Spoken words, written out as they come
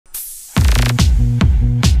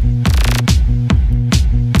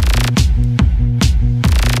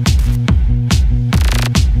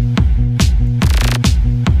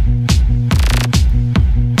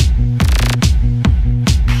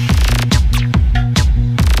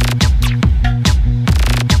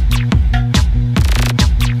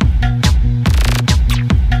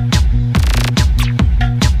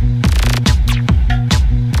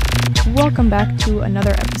Welcome back to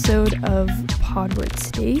another episode of Podward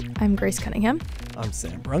State. I'm Grace Cunningham. I'm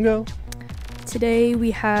Sam Brungo. Today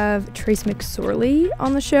we have Trace McSorley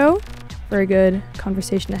on the show. Very good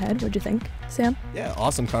conversation ahead. What'd you think, Sam? Yeah,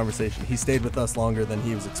 awesome conversation. He stayed with us longer than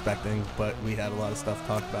he was expecting, but we had a lot of stuff to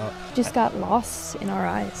talk about. Just got lost in our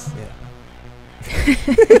eyes.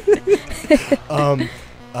 Yeah.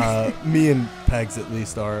 Me and Pegs at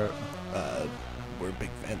least were big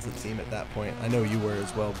fans of the team at that point. I know you were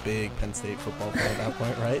as well, big Penn State football fan at that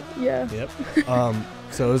point, right? Yeah. Yep.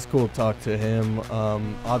 So it was cool to talk to him.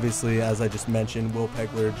 Obviously, as I just mentioned, Will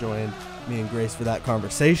Pegler joined me and Grace for that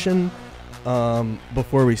conversation.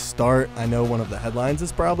 Before we start, I know one of the headlines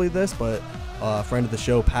is probably this, but a friend of the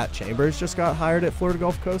show, Pat Chambers, just got hired at Florida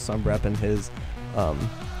Gulf Coast, so I'm repping his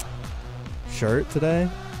shirt today.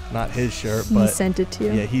 Not his shirt, but he sent it to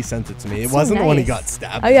you. Yeah, he sent it to me. That's it wasn't so the one he nice. got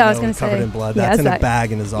stabbed. Oh yeah, I was gonna covered say in blood. Yeah, That's in a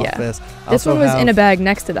bag in his office. This one was in a bag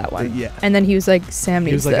next to that one. Yeah. And then he was like, Sam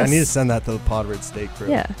needs He was like, this. I need to send that to the Podward State crew.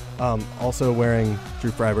 Yeah. Also wearing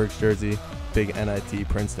Drew Freiberg's jersey, big NIT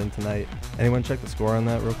Princeton tonight. Anyone check the score on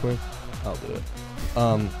that real quick? I'll do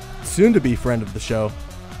it. Soon to be friend of the show.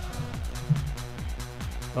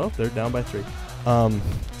 Oh, they're down by 3.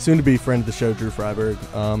 Soon to be friend of the show, Drew Freiberg.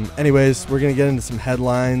 Anyways, we're gonna get into some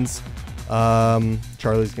headlines.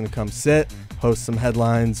 Charlie's gonna come sit, host some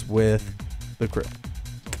headlines with the crew.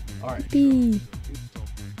 All right. Yippee.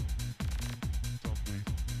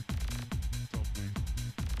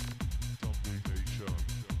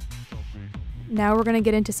 Now we're going to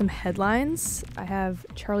get into some headlines. I have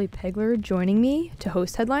Charlie Pegler joining me to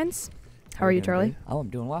host headlines. How are you, Charlie? Oh, I'm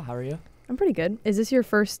doing well. How are you? I'm pretty good. Is this your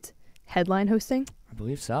first headline hosting? I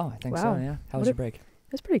believe so. I think Wow. so, yeah. How was your break? It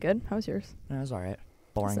was pretty good. How was yours? No, it was all right.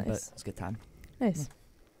 Boring, That's but nice. it was a good time. Nice.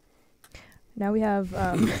 Now we have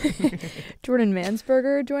Jordan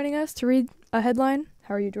Mansberger joining us to read a headline.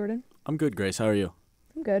 How are you, Jordan? I'm good, Grace. How are you?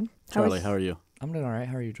 I'm good. Charlie, how are you? I'm doing all right.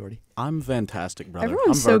 How are you, Jordy? I'm fantastic, brother.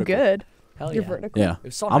 Everyone's I'm so vertical. good. Hell You're yeah. vertical. Yeah, It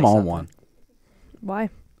was so I'm nice on out one. there. Why?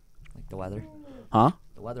 Like the weather. Huh?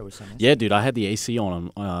 The weather was so nice. Yeah, dude, I had the AC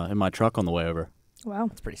on in my truck on the way over. Wow.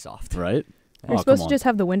 It's pretty soft. Right? You're Oh, supposed come to on. just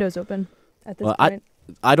have the windows open at this Well, point.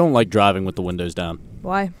 I don't like driving with the windows down.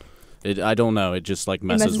 Why? I don't know. It just like It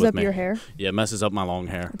messes messes with up me. your hair. Yeah, it messes up my long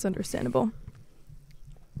hair. That's understandable.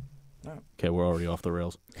 Okay, we're already off the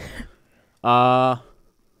rails.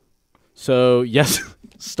 So yes,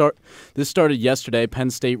 this started yesterday.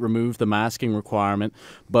 Penn State removed the masking requirement,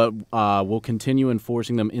 but will continue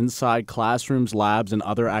enforcing them inside classrooms, labs, and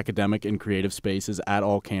other academic and creative spaces at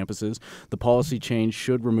all campuses. The policy change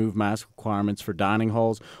should remove mask requirements for dining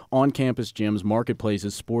halls, on-campus gyms,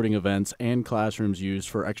 marketplaces, sporting events, and classrooms used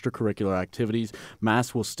for extracurricular activities.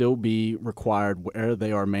 Masks will still be required where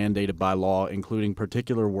they are mandated by law, including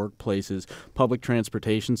particular workplaces, public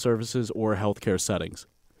transportation services, or healthcare settings.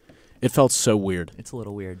 It felt so weird. It's a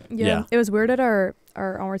little weird. Yeah. It was weird at our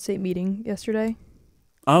Onward State meeting yesterday.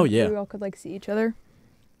 Oh, yeah. We all could like see each other.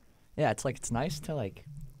 Yeah, it's nice to like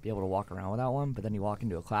be able to walk around without one, but then you walk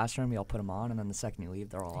into a classroom, you all put them on, and then the second you leave,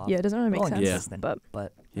 they're all off. Yeah, it doesn't really make Well, sense. Yeah. inconsistent,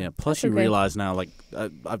 But Yeah, plus That's you okay. realize now, like,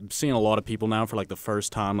 I've seen a lot of people now for, like, the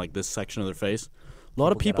first time, like, this section of their face. A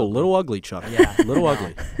lot of People get people, ugly. little ugly, Chuck. Yeah. Little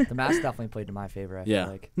ugly. The mask definitely played to my favor, I Yeah.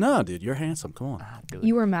 feel like. No, dude, you're handsome. Come on. Dude.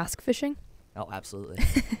 you were mask fishing? Oh, absolutely.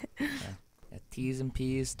 Yeah. T's and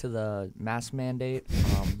P's to the mask mandate.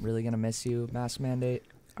 Really going to miss you, mask mandate.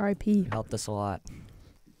 R.I.P. You helped us a lot.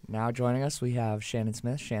 Now joining us, we have Shannon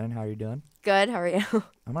Smith. Shannon, how are you doing? Good. How are you?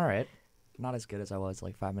 I'm all right. Not as good as I was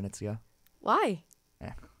like 5 minutes ago. Why?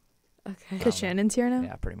 Yeah. Okay. Because Shannon's here now?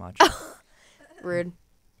 Yeah, pretty much. Rude.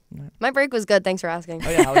 No. My break was good. Thanks for asking. Oh,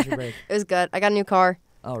 yeah, how was your break? It was good. I got a new car.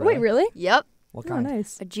 Oh, really? Wait, really? Yep. What Oh, kind?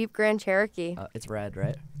 nice. A Jeep Grand Cherokee. It's red,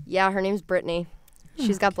 right? Yeah, her name's Brittany.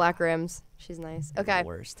 She's got black rims. She's nice. Okay. The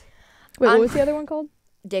worst. Wait, what On- was the other one called?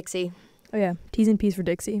 Dixie. Oh, yeah. T's and P's for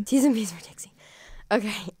Dixie. T's and P's for Dixie.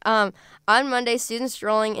 Okay. On Monday, students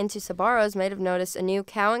strolling into Sbarro's might have noticed a new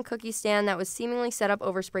cow and cookie stand that was seemingly set up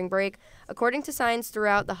over spring break. According to signs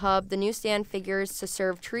throughout the hub, the new stand figures to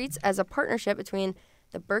serve treats as a partnership between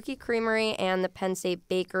the Berkey Creamery and the Penn State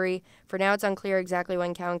Bakery. For now, it's unclear exactly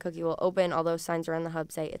when Cow and Cookie will open, although signs around the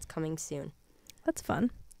hub say it's coming soon. That's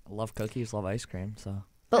fun. I love cookies, love ice cream, so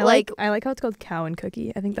But I like, like how it's called cow and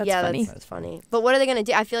cookie. I think that's yeah, funny. that's funny. But what are they gonna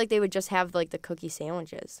do? I feel like they would just have like the cookie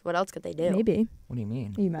sandwiches. What else could they do? Maybe. What do you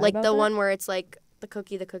mean? Are you mad Like about the that? one where it's like the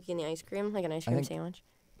cookie, and the ice cream, like an ice cream think- sandwich.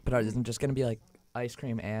 But isn't it just gonna be like ice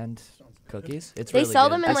cream and cookies? It's They really sell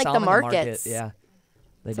good. them in, They like, sell the them in markets. Yeah,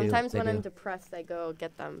 they Sometimes do. when they I'm do. depressed, I go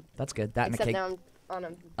get them. That's good. That and a Except cake. now I'm on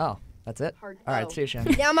a Oh, that's it. hard. All right, oh. see you,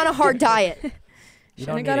 Shannon. Yeah, I'm on a hard diet. You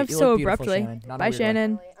Shannon don't got need up it. You so look beautiful, abruptly. Shannon. Not in a Bye, weird way.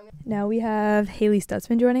 Shannon. Now we have Hailey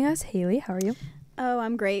Stutzman joining us. Hailey, how are you? Oh,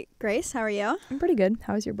 I'm great. Grace, how are you? I'm pretty good.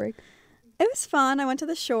 How was your break? It was fun. I went to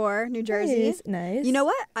the shore, New Jersey. Nice. You know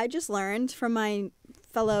what? I just learned from my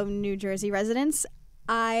fellow New Jersey residents.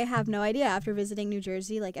 I have no idea after visiting New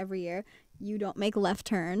Jersey like every year, you don't make left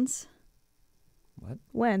turns. What?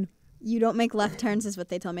 When? You don't make left turns is what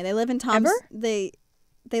they told me. They live in Tom's Ever?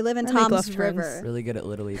 they live in I make Tom's left turns. River. Really good at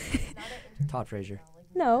Little League. Todd Frazier.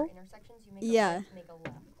 No. Yeah.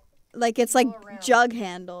 Like it's like jug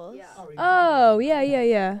handles. Oh,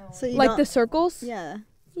 yeah. So you Like don't- the circles? Yeah.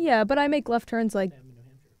 Yeah, but I make left turns like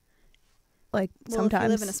Well, sometimes. if you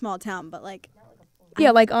live in a small town, but like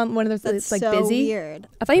Yeah, like on one of those that's it's like so busy. weird.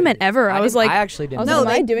 I thought you meant ever. I was like, I actually I didn't. was know like, No,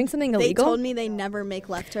 am I they- doing something They illegal? told me they never make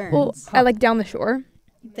left turns. Well, I like down the shore.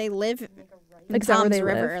 They live in Like, is that where Tom's they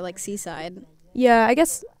live? River, like seaside. Yeah, I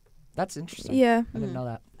guess. That's interesting. Yeah. I didn't know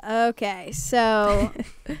that. Okay, so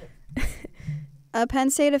a Penn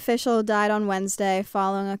State official died on Wednesday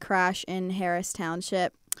following a crash in Harris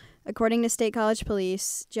Township. According to State College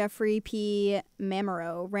Police, Jeffrey P.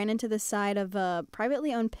 Mamero ran into the side of a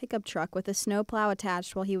privately owned pickup truck with a snowplow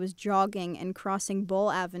attached while he was jogging and crossing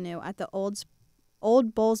Bull Avenue at the Old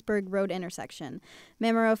Bullsburg Road intersection.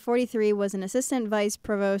 Mamero, 43, was an assistant vice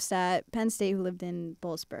provost at Penn State who lived in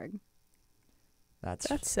Bullsburg. That's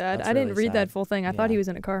sad. that's I didn't really read that sad. full thing. I thought Yeah. he was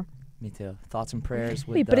in a car. Me too. Thoughts and prayers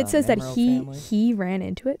with Wait, but it says that Mamero he family. he ran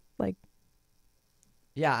into it, like,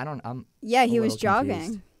 Yeah, I don't. I'm. Yeah, he A was little jogging.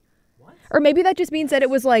 confused. or maybe that just means that it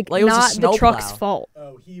was like Like, it was a not the truck's snowplow. fault.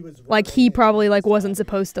 Oh, he was Like he probably like wasn't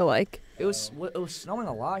supposed to like, It was snowing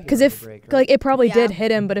a lot. because here if over break, right? like it probably Yeah. did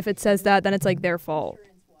hit him, but if it says that, then it's like their fault.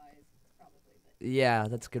 Yeah,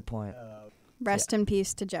 that's a good point. Rest in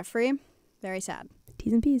peace to Jeffrey. Very sad.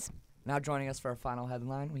 T's and P's. Now joining us for our final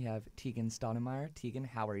headline, we have Teagan Staudenmeier. Teagan,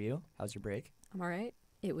 how are you? How's your break? I'm all right.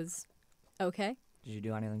 It was okay. Did you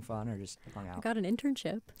do anything fun or just hung I out? got an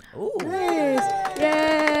internship. Ooh.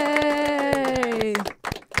 Yay!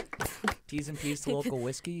 T's and P's to local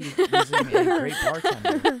whiskey using a great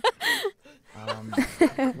bartender.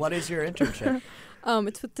 What is your internship?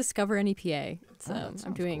 It's with Discover NEPA. It's, Oh, that I'm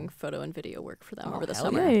sounds doing photo and video work for them Oh, over the hell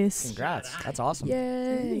summer. yeah. Nice. Congrats. That's awesome.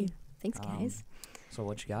 Yay! Thanks, guys. So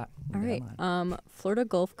what you got? All on the right. headline? Florida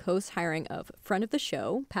Gulf Coast hiring of friend of the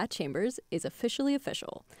show, Pat Chambers, is officially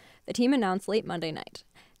official. The team announced late Monday night.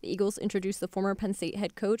 The Eagles introduced the former Penn State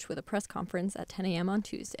head coach with a press conference at 10 a.m. on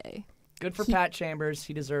Tuesday. Good for Pat Chambers.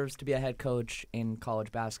 He deserves to be a head coach in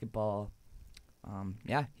college basketball.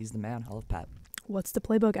 Yeah, he's the man. I love Pat. What's the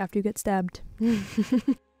playbook after you get stabbed?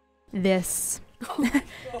 This.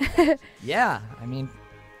 Yeah, I mean,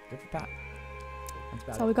 good for Pat.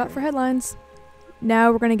 That's all we got for headlines.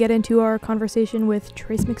 Now we're going to get into our conversation with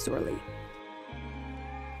Trace McSorley.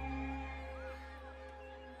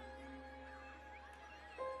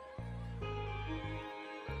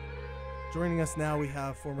 Joining us now, we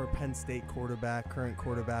have former Penn State quarterback, current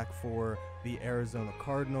quarterback for the Arizona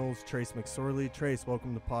Cardinals, Trace McSorley. Trace,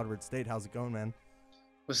 welcome to Podward State. How's it going, man?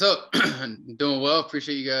 What's up? Doing well.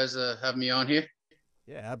 Appreciate you guys having me on here.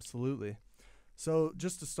 Yeah, absolutely. So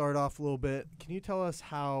just to start off a little bit, can you tell us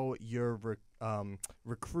how your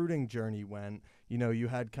recruiting journey went? You know, you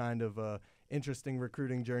had kind of a interesting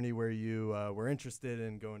recruiting journey where you were interested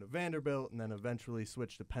in going to Vanderbilt and then eventually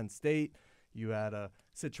switched to Penn State. You had a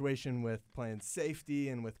situation with playing safety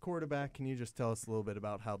and with quarterback. Can you just tell us a little bit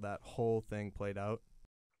about how that whole thing played out?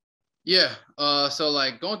 Yeah. So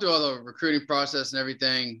like going through all the recruiting process and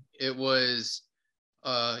everything, it was,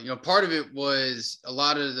 part of it was a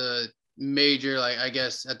lot of the major, like I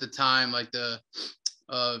guess at the time, like the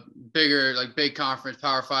bigger, like big conference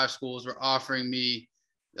Power 5 schools were offering me,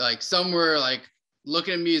 like some were like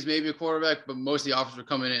looking at me as maybe a quarterback, but most of the offers were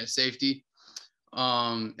coming in at safety.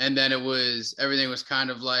 And then everything was kind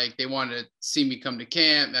of like they wanted to see me come to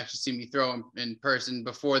camp, actually see me throw in person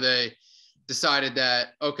before they decided that,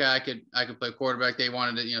 okay, I could play quarterback. They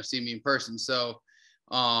wanted to, see me in person. So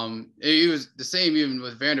it was the same even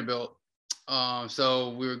with Vanderbilt.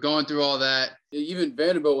 So we were going through all that. Even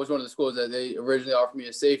Vanderbilt was one of the schools that they originally offered me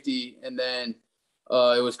a safety. And then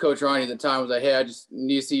it was Coach Ronnie at the time was like, hey, I just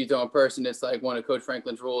need to see you throw in person. It's like one of Coach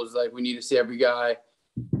Franklin's rules, like we need to see every guy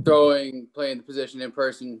playing the position in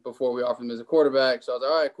person before we offered him as a quarterback. So I was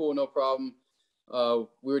like, all right, cool, no problem.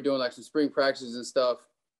 We were doing like some spring practices and stuff.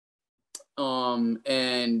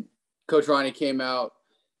 And Coach Ronnie came out,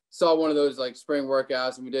 saw one of those like spring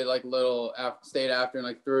workouts, and we did like a little stayed after and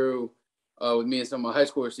like threw with me and some of my high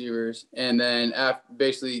school receivers. And then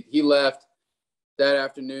basically he left that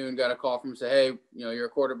afternoon, got a call from him, say, hey, you're a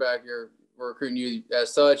quarterback, we're recruiting you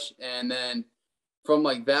as such. And then from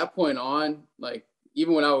like that point on, like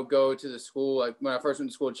even when I would go to the school, like when I first went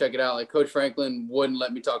to school to check it out, like Coach Franklin wouldn't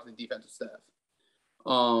let me talk to the defensive staff.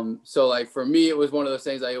 So like for me, it was one of those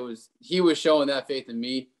things. He was showing that faith in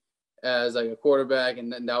me as like a quarterback,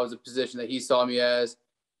 and then that was a position that he saw me as,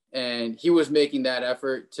 and he was making that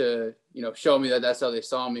effort to show me that that's how they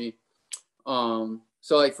saw me.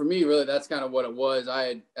 So like for me, really, that's kind of what it was.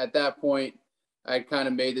 At that point, I had kind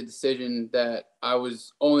of made the decision that I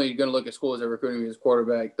was only going to look at schools that were recruiting me as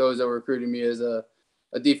quarterback. Those that were recruiting me as a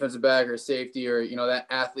defensive back or safety or that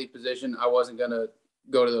athlete position, I wasn't going to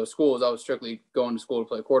go to those schools. I was strictly going to school to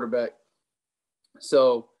play quarterback.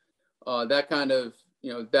 So that kind of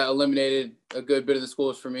that eliminated a good bit of the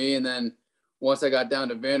schools for me. And then once I got down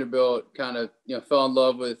to Vanderbilt, kind of fell in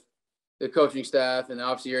love with the coaching staff, and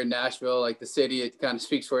obviously you're in Nashville, like the city, it kind of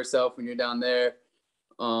speaks for itself when you're down there.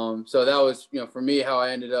 So that was, for me, how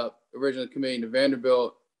I ended up originally committing to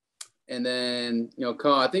Vanderbilt. And then,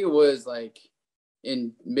 I think it was like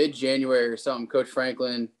in mid-January or something, Coach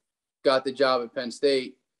Franklin got the job at Penn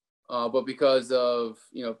State. But because of,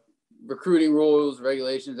 recruiting rules,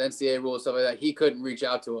 regulations, NCAA rules, stuff like that, he couldn't reach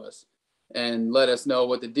out to us and let us know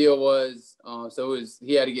what the deal was. So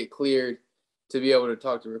he had to get cleared to be able to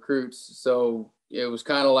talk to recruits. So it was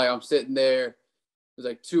kind of like I'm sitting there. It was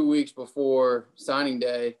like 2 weeks before signing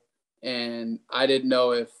day, and I didn't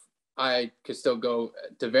know if I could still go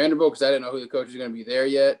to Vanderbilt because I didn't know who the coach was going to be there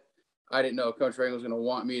yet. I didn't know if Coach Franklin was going to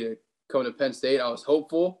want me to come to Penn State. I was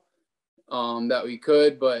hopeful that we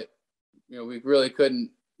could, but we really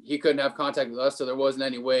couldn't. He couldn't have contact with us, so there wasn't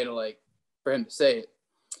any way to for him to say it.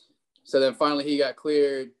 So then finally he got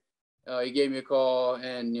cleared. He gave me a call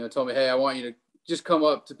and told me, hey, I want you to just come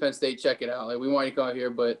up to Penn State, check it out. Like, we want you to come out here,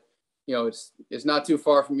 but it's not too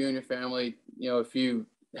far from you and your family. If you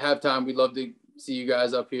have time, we'd love to see you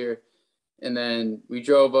guys up here. And then we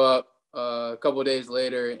drove up a couple of days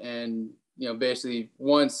later, and basically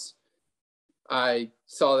once I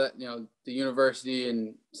saw that the university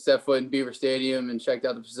and set foot in Beaver Stadium and checked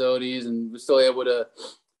out the facilities, and was still able to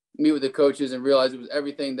meet with the coaches and realize it was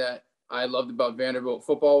everything that I loved about Vanderbilt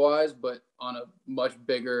football wise, but on a much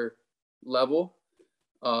bigger level.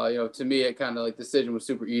 To me, it kind of like decision was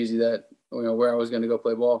super easy that, where I was going to go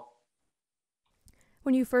play ball.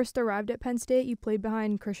 When you first arrived at Penn State, you played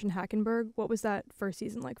behind Christian Hackenberg. What was that first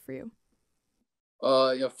season like for you?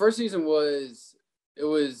 First season was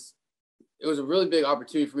a really big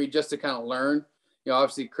opportunity for me just to kind of learn.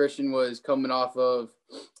 Obviously Christian was coming off of,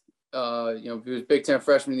 he was Big Ten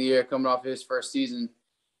freshman of the year, coming off his first season.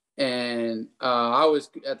 And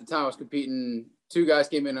at the time I was competing, 2 guys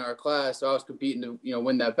came in our class, so I was competing to,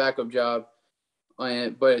 win that backup job. So I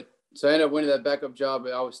ended up winning that backup job,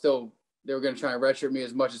 but they were going to try and redshirt me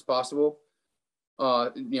as much as possible.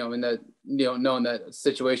 In that, knowing that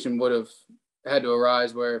situation would have had to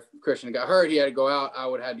arise where if Christian got hurt, he had to go out, I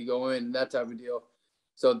would have had to go in, that type of deal.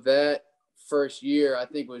 So that first year, I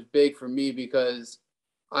think, was big for me because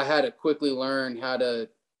I had to quickly learn how to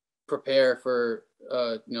prepare for,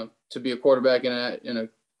 to be a quarterback in a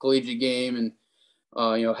collegiate game, and,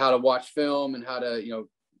 how to watch film and how to,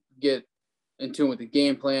 get in tune with the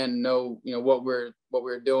game plan and know, what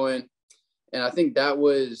we're doing. And I think that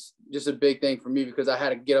was just a big thing for me because I had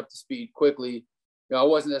to get up to speed quickly. I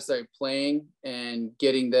wasn't necessarily playing and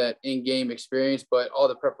getting that in-game experience, but all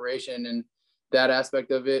the preparation and that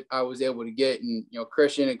aspect of it, I was able to get. And,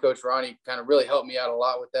 Christian and Coach Ronnie kind of really helped me out a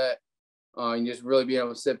lot with that. And just really being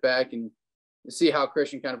able to sit back and see how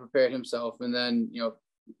Christian kind of prepared himself. And then,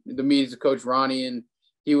 the meetings with Coach Ronnie, and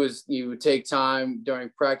he would take time during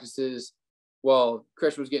practices while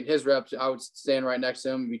Christian was getting his reps. I would stand right next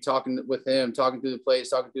to him, be talking with him, talking through the plays,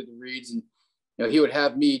 talking through the reads. And, he would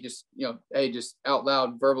have me just, hey, just out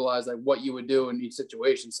loud verbalize like what you would do in each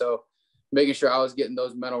situation. So making sure I was getting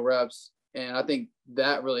those mental reps. And I think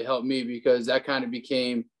that really helped me because that kind of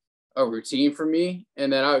became a routine for me.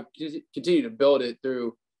 And then I continue to build it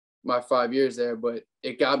through my 5 years there, but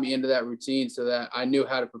it got me into that routine so that I knew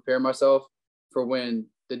how to prepare myself for when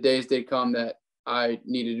the days did come that I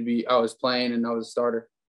was playing and I was a starter.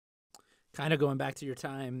 Kind of going back to your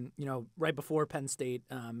time, right before Penn State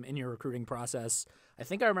in your recruiting process, I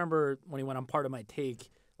think I remember when he went on Part of My Take,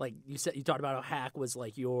 like you said, you talked about how Hack was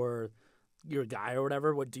like your your guy or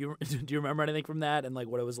whatever. What do you do you remember anything from that, and like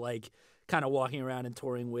what it was like kind of walking around and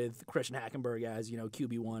touring with Christian Hackenberg as, you know,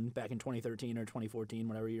 QB1 back in 2013 or 2014,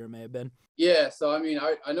 whatever year it may have been? Yeah, so I mean,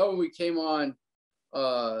 I know when we came on,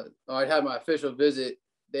 I had my official visit.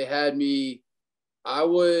 They had me. I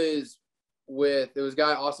was with there was a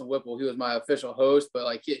guy Austin Whipple. He was my official host, but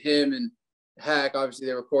like him and Hack, obviously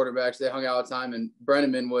they were quarterbacks. They hung out all the time, and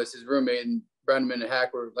Brenneman was his roommate, and Brenneman and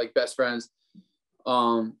Hack were like best friends.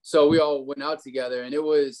 So we all went out together, and it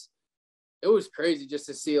was crazy just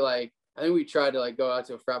to see, like, I think we tried to like go out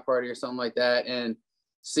to a frat party or something like that and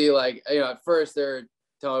see, like, you know, at first they're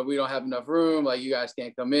telling we don't have enough room, like you guys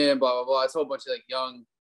can't come in, blah, blah, blah. It's a whole bunch of like young,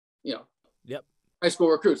 you know, high school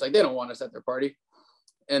recruits. Like they don't want us at their party.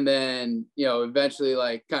 And then, you know, eventually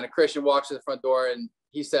like kind of Christian walks to the front door and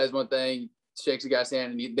he says one thing, shakes the guy's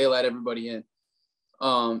hand, and they let everybody in.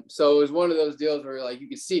 So it was one of those deals where like you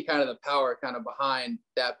could see kind of the power kind of behind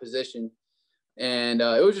that position. And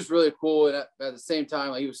it was just really cool. And at the same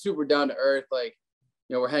time, like he was super down to earth. Like,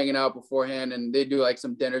 you know, we're hanging out beforehand and they do like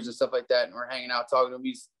some dinners and stuff like that. And we're hanging out, talking to him.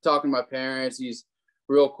 He's talking to my parents. He's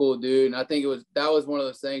a real cool dude. And I think that was one of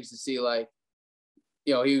those things to see, like,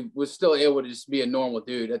 you know, he was still able to just be a normal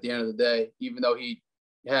dude at the end of the day, even though he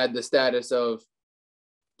had the status of,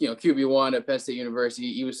 you know, QB1 at Penn State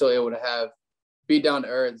University. He was still able to be down to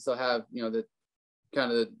earth and still have, you know, the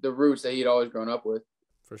kind of the roots that he'd always grown up with.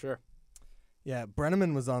 For sure. Yeah,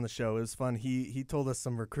 Brenneman was on the show. It was fun. He told us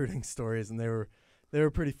some recruiting stories, and they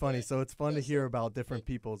were pretty funny. So it's fun to hear about different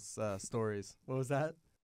people's stories. What was that?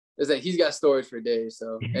 Is that he's got stories for days.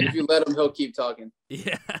 So, and if you let him, he'll keep talking.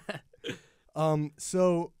 Yeah.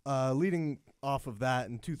 So leading off of that,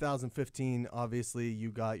 in 2015, obviously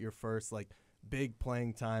you got your first like big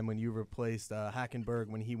playing time when you replaced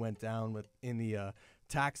Hackenberg when he went down in the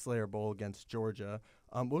Tax Slayer Bowl against Georgia.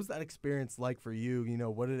 What was that experience like for you? You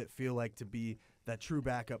know, what did it feel like to be that true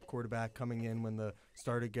backup quarterback coming in when the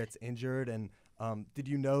starter gets injured? And did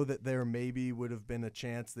you know that there maybe would have been a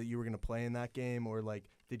chance that you were going to play in that game? Or, like,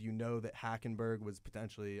 did you know that Hackenberg was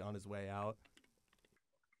potentially on his way out?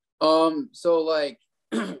 So, like,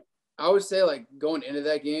 I would say, like, going into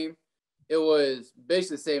that game, it was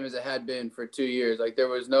basically the same as it had been for 2 years. Like, there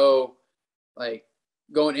was no, like,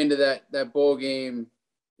 going into that bowl game,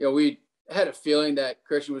 you know, we had a feeling that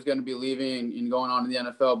Christian was going to be leaving and going on to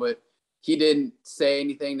the NFL, but he didn't say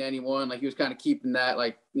anything to anyone. Like, he was kind of keeping that,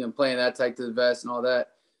 like, you know, playing that tight to the vest and all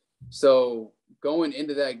that. So going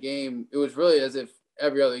into that game, it was really as if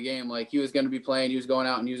every other game, like, he was going to be playing, he was going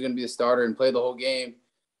out and he was going to be the starter and play the whole game.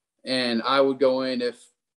 And I would go in if,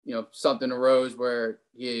 you know, something arose where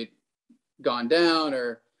he had gone down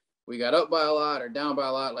or we got up by a lot or down by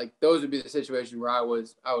a lot. Like, those would be the situation where I would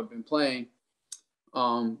have been playing.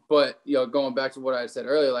 But, you know, going back to what I said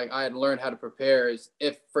earlier, like, I had learned how to prepare as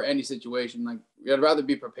if for any situation. Like, I'd rather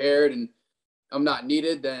be prepared and I'm not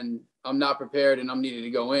needed than I'm not prepared and I'm needed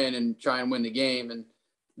to go in and try and win the game. And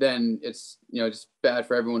then it's, you know, just bad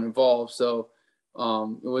for everyone involved. So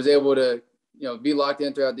it was able to, you know, be locked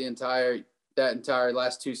in throughout that entire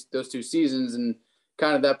those two seasons, and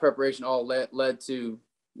kind of that preparation all led to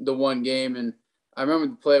the one game. And I remember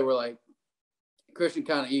the play where, like, Christian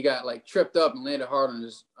he got like tripped up and landed hard on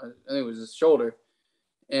I think it was his shoulder,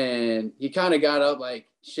 and he kind of got up like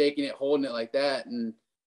shaking it, holding it like that, and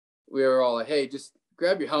we were all like, hey, just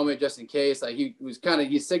grab your helmet just in case. Like, he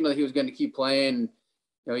signaled he was going to keep playing, and,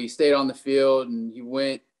 you know, he stayed on the field and he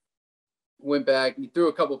went back and he threw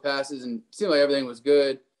a couple passes and it seemed like everything was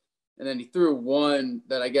good. And then he threw one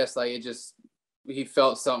that I guess like he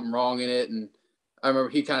felt something wrong in it. And I remember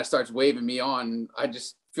he kind of starts waving me on, and I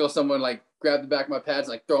just feel someone like grab the back of my pads,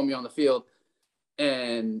 like throw me on the field.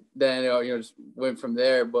 And then, you know, just went from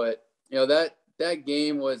there. But, you know, that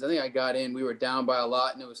game was, I think I got in, we were down by a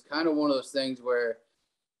lot. And it was kind of one of those things where,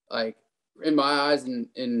 like, in my eyes and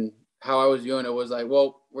in how I was viewing it, was like,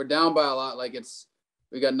 well, we're down by a lot. Like,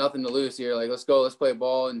 we got nothing to lose here. Like, let's play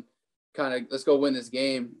ball and kind of, let's go win this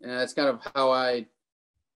game. And that's kind of how I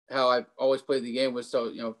always played the game, was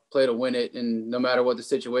to, you know, play to win it. And no matter what the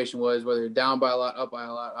situation was, whether you're down by a lot, up by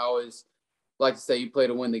a lot, I always like to say you play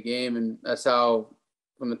to win the game. And that's how,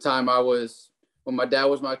 from the time when my dad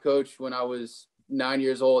was my coach, when I was 9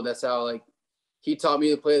 years old, that's how, like, he taught me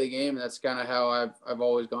to play the game. And that's kind of how I've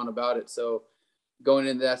always gone about it. So going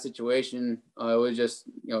into that situation, it was just,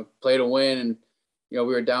 you know, play to win. And, you know,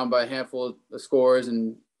 we were down by a handful of scores,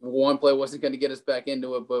 and one play wasn't going to get us back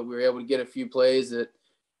into it, but we were able to get a few plays that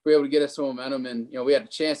were able to get us some momentum. And, you know, we had a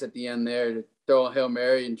chance at the end there to throw a Hail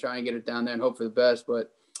Mary and try and get it down there and hope for the best.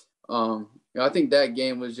 But, you know, I think that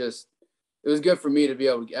game was just, it was good for me to be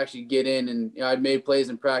able to actually get in, and I'd made plays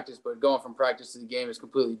in practice, but going from practice to the game is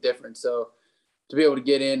completely different. So to be able to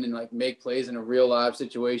get in and like make plays in a real live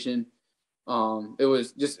situation, it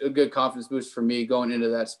was just a good confidence boost for me going into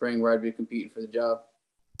that spring where I'd be competing for the job.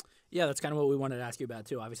 Yeah, that's kind of what we wanted to ask you about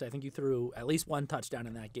too. Obviously, I think you threw at least one touchdown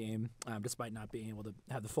in that game, despite not being able to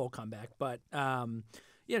have the full comeback. But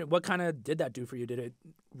what kind of did that do for you? Did it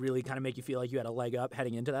really kind of make you feel like you had a leg up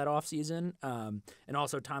heading into that offseason? And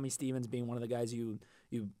also Tommy Stevens being one of the guys you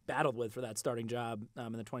battled with for that starting job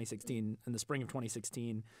in the spring of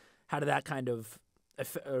 2016. How did that kind of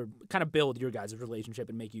build your guys' relationship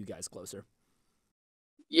and make you guys closer?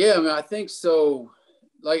 Yeah, I mean, I think so.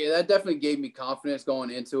 Like, that definitely gave me confidence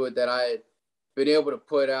going into it that I had been able to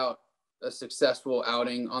put out a successful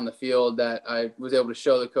outing on the field, that I was able to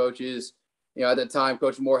show the coaches. At that time,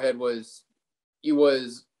 Coach Moorhead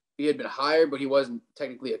he had been hired, but he wasn't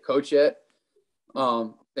technically a coach yet.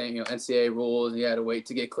 Saying, NCAA rules, and he had to wait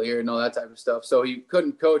to get cleared and all that type of stuff. So he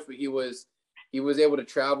couldn't coach, but he was able to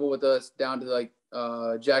travel with us down to like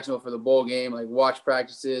Jacksonville for the bowl game, like watch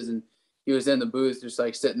practices, and he was in the booth just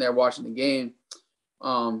like sitting there watching the game.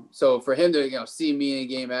 So for him to see me in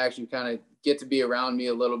game action, kind of get to be around me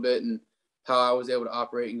a little bit and how I was able to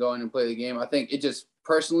operate and go in and play the game, I think it just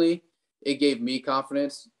personally, it gave me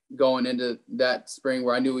confidence going into that spring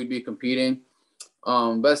where I knew we'd be competing.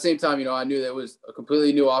 But at the same time, I knew that it was a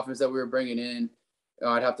completely new offense that we were bringing in.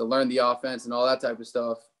 I'd have to learn the offense and all that type of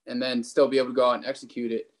stuff, and then still be able to go out and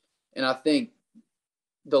execute it. And I think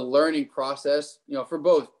the learning process, for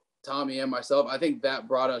both Tommy and myself, I think that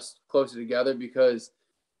brought us closer together because,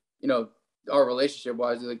 our relationship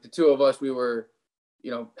wise, like the two of us, we were,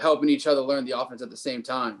 helping each other learn the offense at the same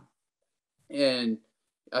time. And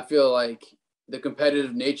I feel like the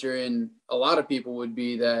competitive nature in a lot of people would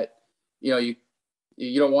be that,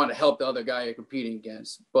 you don't want to help the other guy you're competing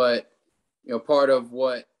against. But, part of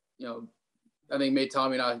what, I think made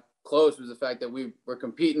Tommy and I close was the fact that we were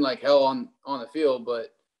competing like hell on the field,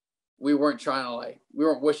 but we weren't we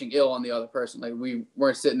weren't wishing ill on the other person. Like, we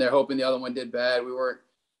weren't sitting there hoping the other one did bad.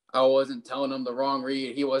 I wasn't telling him the wrong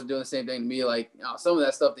read. He wasn't doing the same thing to me. Like, some of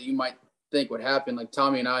that stuff that you might think would happen, like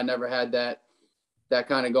Tommy and I never had that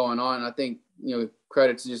kind of going on. And I think,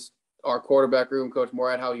 credit to just our quarterback room, Coach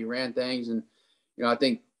Moorhead, how he ran things. And, I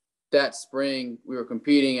think that spring we were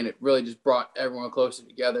competing, and it really just brought everyone closer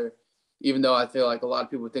together. Even though I feel like a lot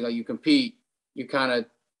of people think like you compete, you kind of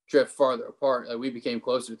drift farther apart. Like, we became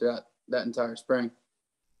closer throughout that entire spring.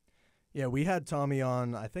 Yeah, we had Tommy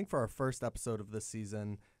on, I think, for our first episode of this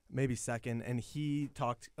season, maybe second, and he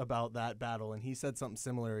talked about that battle, and he said something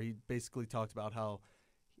similar. He basically talked about how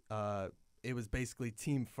it was basically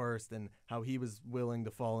team first and how he was willing to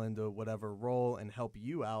fall into whatever role and help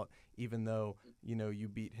you out, even though, you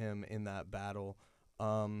beat him in that battle.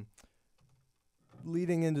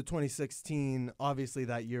 Leading into 2016, obviously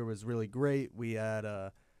that year was really great. We had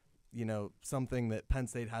something that Penn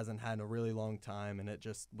State hasn't had in a really long time, and it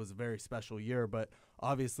just was a very special year. But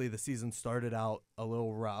obviously the season started out a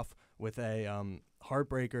little rough with a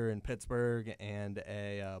heartbreaker in Pittsburgh and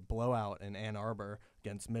a blowout in Ann Arbor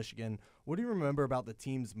against Michigan. What do you remember about the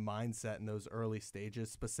team's mindset in those early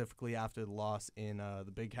stages, specifically after the loss in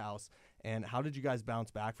the Big House? And how did you guys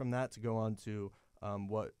bounce back from that to go on to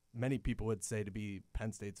what many people would say to be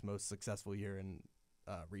Penn State's most successful year in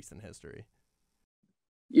recent history?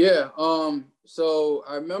 Yeah. So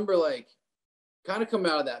I remember kind of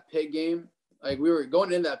coming out of that Pitt game, we were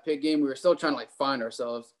going into that Pitt game. We were still trying to find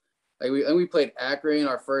ourselves. We played Akron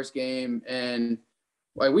our first game, and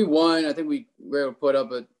we won. I think we were able to put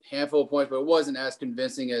up a handful of points, but it wasn't as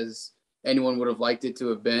convincing as anyone would have liked it to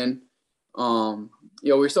have been.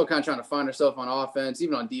 We were still kind of trying to find ourselves on offense,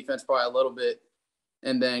 even on defense, probably a little bit.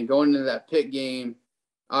 And then going into that Pitt game,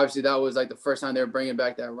 obviously that was the first time they were bringing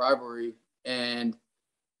back that rivalry. And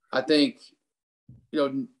I think,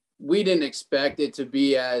 we didn't expect it to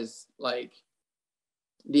be as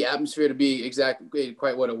the atmosphere to be exactly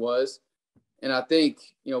quite what it was. And I think,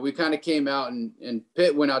 we kind of came out and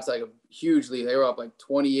Pitt went out to a huge lead. They were up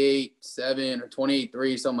 28-7 or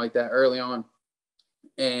 28-3, something like that early on.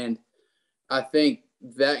 And I think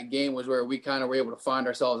that game was where we kind of were able to find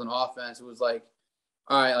ourselves in offense. It was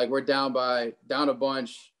all right, we're down a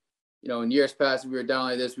bunch. In years past, if we were down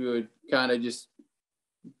like this, we would kind of just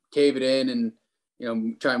cave it in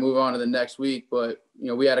and, try and move on to the next week. But,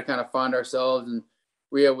 we had to kind of find ourselves, and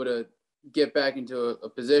we were able to get back into a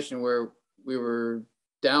position where we were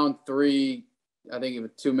down 3, I think it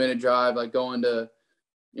was a 2-minute drive, going to,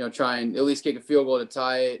 try and at least kick a field goal to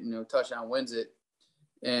tie it, touchdown wins it.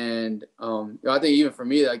 And I think even for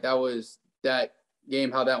me, that was that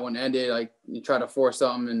game, how that one ended, you try to force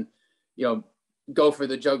something, and go for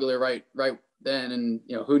the jugular right then. And,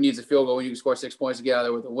 who needs a field goal when you can score 6 points to get out of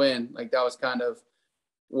there with a win? Like, that was kind of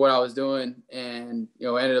what I was doing. And,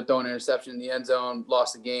 ended up throwing an interception in the end zone,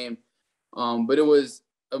 lost the game. But it was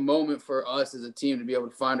a moment for us as a team to be able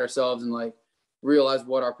to find ourselves and, like, realize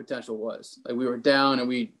what our potential was. Like, we were down and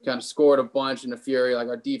we kind of scored a bunch in a fury. Like,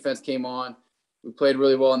 our defense came on. We played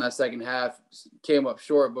really well in that second half, came up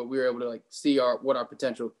short, but we were able to, like, see what our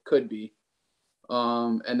potential could be.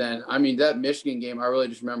 And then, that Michigan game, I really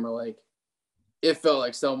just remember, like, it felt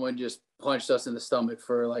like someone just punched us in the stomach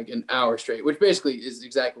for, like, an hour straight, which basically is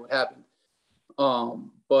exactly what happened.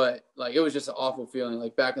 But, like, it was just an awful feeling,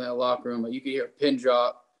 like, back in that locker room. Like, you could hear a pin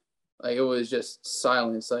drop. Like, it was just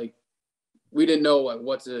silence. Like, we didn't know, like,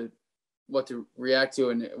 what to react to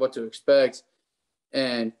and what to expect.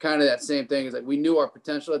 And kind of that same thing is, like, we knew our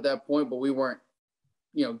potential at that point, but we weren't,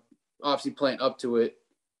 obviously playing up to it.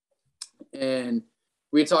 And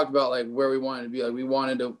we talked about, like, where we wanted to be. Like, we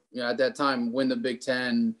wanted to, at that time, win the Big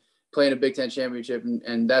Ten, play in a Big Ten championship.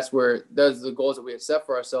 And those are the goals that we had set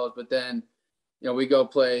for ourselves. But then, we go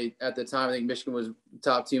play at the time, I think Michigan was the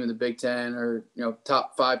top team in the Big Ten or,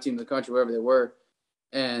 top 5 team in the country, wherever they were.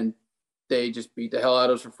 And they just beat the hell out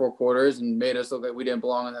of us for 4 quarters and made us look like we didn't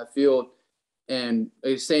belong on that field. And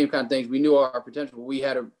the same kind of things. We knew our potential, but we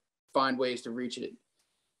had to find ways to reach it.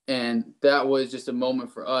 And that was just a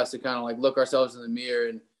moment for us to kind of, like, look ourselves in the mirror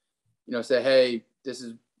and, say, hey, this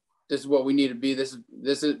is what we need to be. This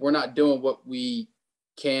is we're not doing what we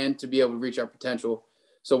can to be able to reach our potential.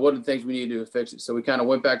 So what are the things we need to do to fix it? So we kind of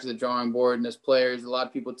went back to the drawing board, and as players, a lot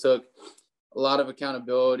of people took a lot of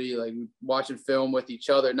accountability, like watching film with each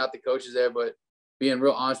other, not the coaches there, but being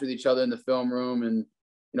real honest with each other in the film room and,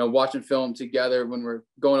 watching film together when we're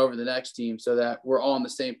going over the next team so that we're all on the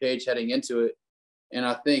same page heading into it. And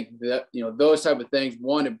I think that, those type of things,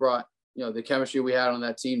 one, it brought, the chemistry we had on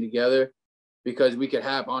that team together because we could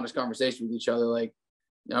have honest conversation with each other. Like,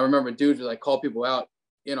 I remember dudes would, like, call people out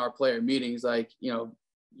in our player meetings, like,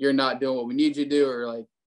 you're not doing what we need you to do, or like,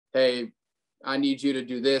 hey, I need you to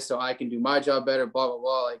do this so I can do my job better, blah, blah,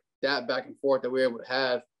 blah. Like, that back and forth that we were able to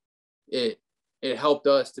have, it helped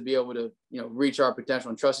us to be able to, reach our potential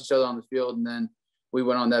and trust each other on the field. And then we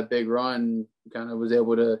went on that big run and kind of was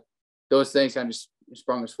able to, those things kind of just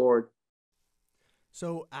sprung us forward.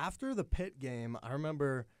 So after the Pitt game, I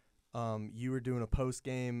remember you were doing a post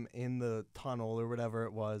game in the tunnel or whatever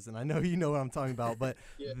it was. And I know you know what I'm talking about, but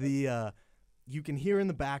yeah. You can hear in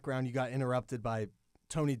the background, you got interrupted by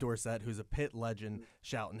Tony Dorsett, who's a Pitt legend,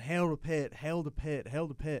 shouting, "Hail to Pitt, hail to Pitt, hail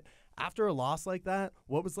to Pitt." After a loss like that,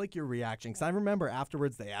 what was, like, your reaction? Because I remember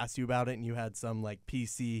afterwards they asked you about it and you had some, like,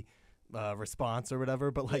 PC response or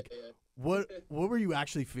whatever. But, like, what were you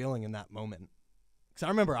actually feeling in that moment? Because I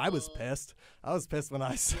remember I was pissed. I was pissed when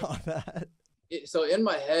I saw that. So in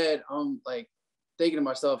my head, I'm, like, thinking to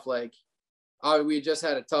myself, like, we just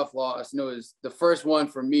had a tough loss. And it was the first one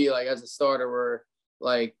for me, like, as a starter, where,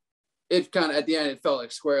 like, it kind of, at the end, it felt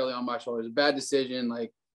like squarely on my shoulders. A bad decision,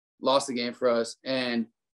 like, lost the game for us. And,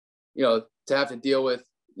 to have to deal with,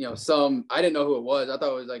 I didn't know who it was. I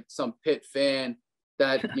thought it was, like, some Pitt fan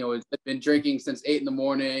that, had been drinking since 8 a.m.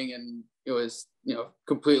 and it was,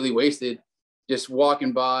 completely wasted, just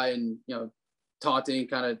walking by and, taunting,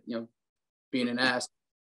 kind of, being an ass.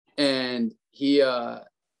 And he, I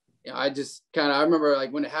remember,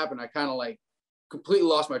 like, when it happened, I kind of, like, completely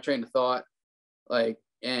lost my train of thought, like,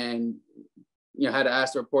 and, had to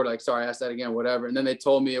ask the reporter, like, sorry, I asked that again, whatever. And then they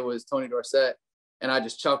told me it was Tony Dorsett, and I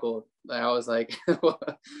just chuckled. Like, I was like,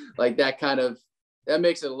 like, that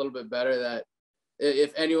makes it a little bit better that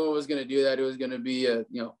if anyone was going to do that, it was going to be a,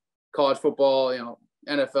 college football,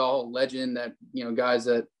 NFL legend that, guys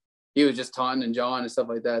that he was just taunting and jawing and stuff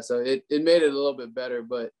like that. So it made it a little bit better,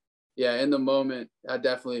 but yeah, in the moment, I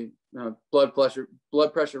definitely blood pressure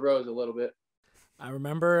rose a little bit. I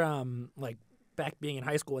remember like back being in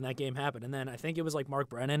high school when that game happened, and then I think it was like Mark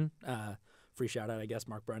Brennan, free shout out, I guess,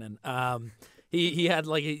 Mark Brennan. He had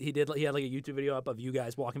like a YouTube video up of you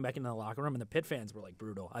guys walking back into the locker room, and the Pitt fans were like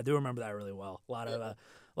brutal. I do remember that really well. A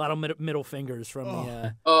lot of middle fingers from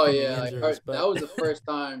the. That was the first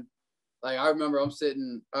time. Like, I remember I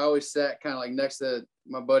always sat kind of like next to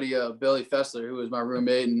my buddy Billy Fessler, who was my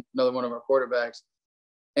roommate and another one of our quarterbacks,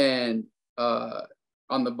 and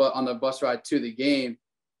on the bus ride to the game,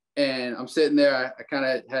 and I'm sitting there. I kind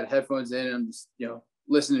of had headphones in, and I'm just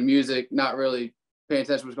listening to music, not really paying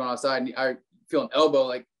attention to what's going on outside. And I feel an elbow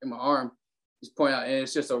like in my arm, just point out, and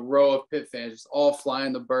it's just a row of Pitt fans, just all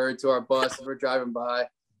flying the bird to our bus as we're driving by.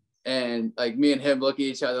 And like me and him looking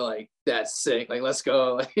at each other like, that's sick. Like, let's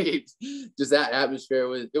go. Like, just that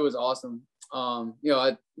atmosphere it was awesome.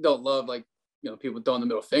 I don't love like people throwing the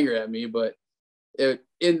middle finger at me, but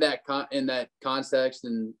in that context,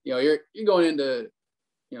 and you're going into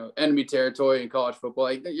enemy territory in college football,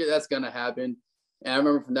 like that's gonna happen. And I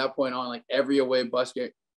remember from that point on, like every away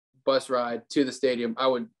bus ride to the stadium, I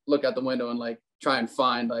would look out the window and like try and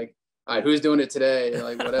find like, all right, who's doing it today, or,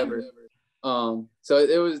 like whatever. So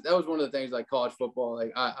that was one of the things like college football,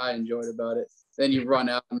 like I enjoyed about it. Then you run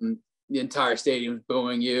out and the entire stadium's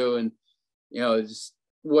booing you, and just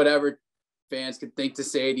whatever fans could think to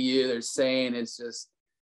say to you, they're saying.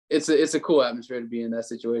 It's a cool atmosphere to be in that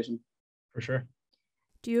situation. For sure.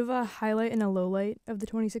 Do you have a highlight and a low light of the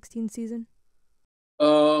 2016 season?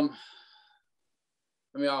 I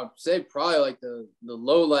mean, I would say probably like the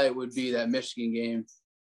low light would be that Michigan game,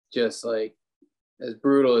 just like as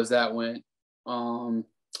brutal as that went.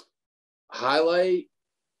 Highlight,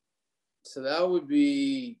 so that would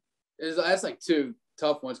be, that's like two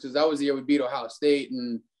tough ones, because that was the year we beat Ohio State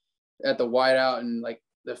and at the whiteout, and like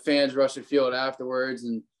the fans rushed the field afterwards.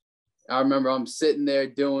 And I remember I'm sitting there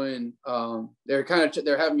doing, they're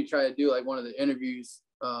having me try to do like one of the interviews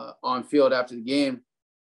on field after the game.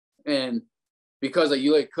 And because like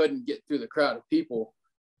you like couldn't get through the crowd of people,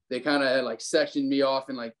 they kind of had like sectioned me off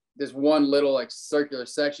in like this one little like circular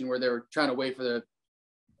section where they were trying to wait for the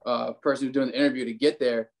person who's doing the interview to get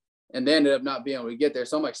there. And they ended up not being able to get there.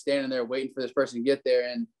 So I'm like standing there waiting for this person to get there.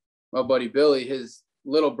 And my buddy Billy, his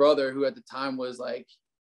little brother, who at the time was like,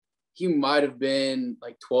 he might have been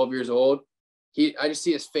like 12 years old. I just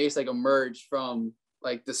see his face like emerge from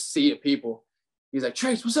like the sea of people. He's like,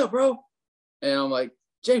 Trace, what's up, bro? And I'm like,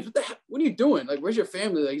 James, what are you doing? Like, where's your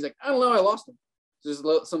family? Like, he's like, I don't know, I lost them. Just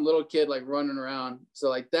some little kid like running around. So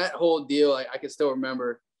like that whole deal, I can still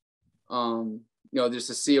remember, just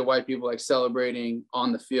to see white people like celebrating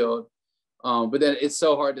on the field. But then it's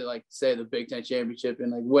so hard to like say the Big Ten championship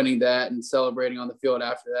and like winning that and celebrating on the field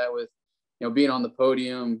after that with, being on the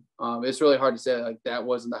podium. It's really hard to say like that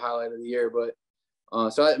wasn't the highlight of the year. But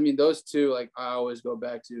so I mean, those two, like I always go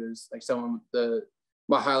back to is like some of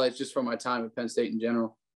my highlights just from my time at Penn State in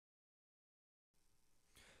general.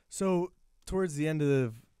 So towards the end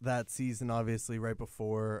of that season, obviously right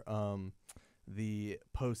before the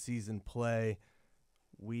postseason play,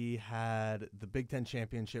 we had the Big Ten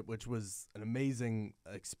championship, which was an amazing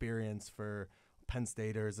experience for Penn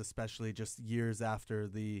Staters, especially just years after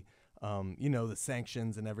the the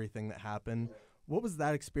sanctions and everything that happened. What was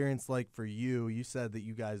that experience like for you? You said that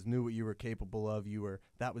you guys knew what you were capable of.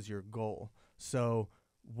 That was your goal. So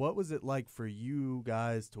what was it like for you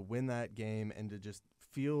guys to win that game and to just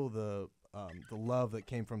feel the love that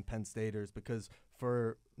came from Penn Staters? Because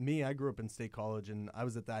for me, I grew up in State College, and I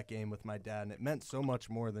was at that game with my dad, and it meant so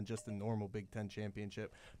much more than just a normal Big Ten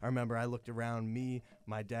championship. I remember I looked around, me,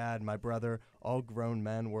 my dad, my brother, all grown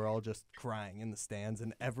men were all just crying in the stands,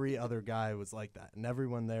 and every other guy was like that. And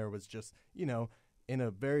everyone there was just, in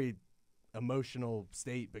a very emotional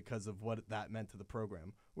state because of what that meant to the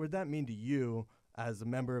program. What did that mean to you as a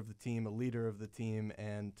member of the team, a leader of the team,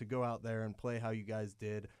 and to go out there and play how you guys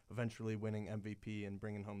did, eventually winning MVP and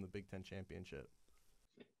bringing home the Big Ten championship?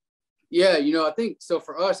 Yeah, I think so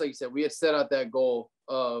for us, like you said, we had set out that goal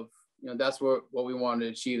of, that's what we wanted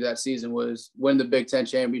to achieve that season was win the Big Ten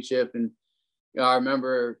championship. And, I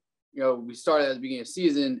remember, we started at the beginning of the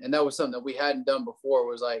season, and that was something that we hadn't done before,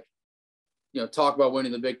 was like, talk about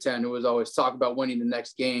winning the Big Ten. It was always talk about winning the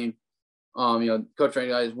next game. Coach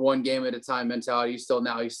Randy has one game at a time mentality. He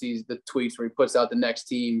sees the tweets where he puts out the next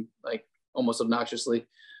team, like almost obnoxiously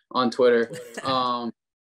on Twitter.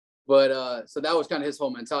 But so that was kind of his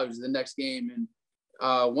whole mentality, was the next game.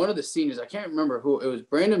 And one of the seniors, I can't remember who, it was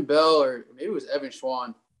Brandon Bell or maybe it was Evan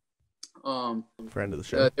Schwan. Friend of the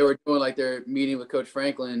show. They were doing like their meeting with Coach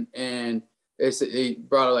Franklin, and they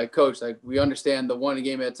brought it like, Coach, like we understand the one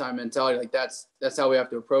game at a time mentality. Like that's how we have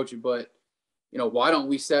to approach it. But, why don't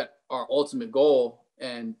we set our ultimate goal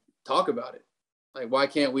and talk about it? Like, why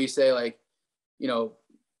can't we say like,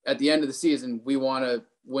 at the end of the season, we want to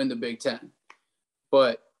win the Big Ten,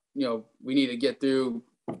 but we need to get through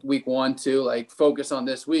week 1, 2, like focus on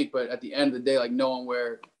this week. But at the end of the day, like knowing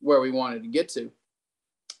where we wanted to get to.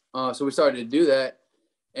 So we started to do that.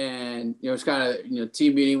 And, it's kind of,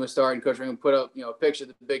 team meeting was starting. Coach Ring put up, a picture of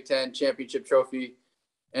the Big Ten championship trophy.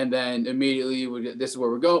 And then immediately, this is where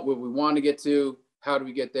we're going, what we want to get to. How do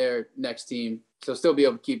we get there? Next team. So still be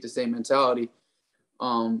able to keep the same mentality.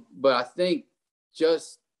 But I think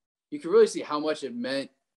just you can really see how much it meant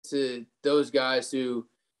to those guys who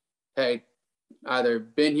had either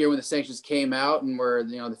been here when the sanctions came out and were,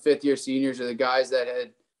 the fifth-year seniors, or the guys that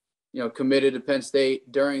had, committed to Penn State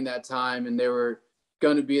during that time, and they were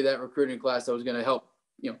going to be that recruiting class that was going to help,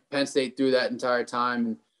 Penn State through that entire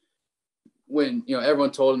time. when,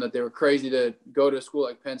 everyone told them that they were crazy to go to a school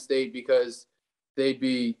like Penn State because they'd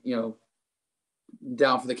be,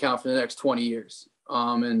 down for the count for the next 20 years.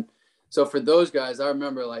 And so for those guys, I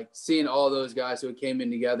remember like seeing all those guys who came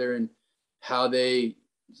in together and how they,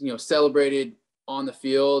 celebrated on the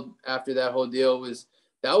field after that whole deal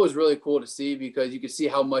that was really cool to see, because you could see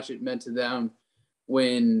how much it meant to them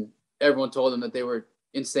when everyone told them that they were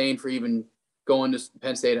insane for even going to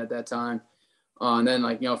Penn State at that time. And then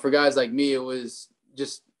like, for guys like me, it was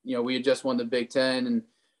just, we had just won the Big Ten, and,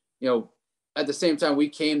 at the same time we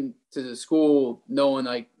came to the school knowing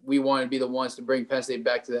like we wanted to be the ones to bring Penn State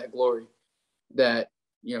back to that glory that,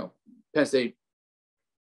 Penn State,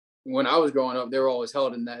 when I was growing up, they were always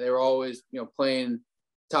held in that. They were always, playing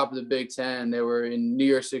top of the Big Ten. They were in New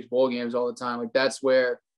Year's Six bowl games all the time. Like that's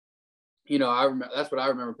where, that's what I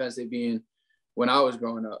remember Penn State being when I was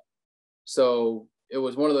growing up. So it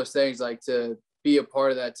was one of those things like to be a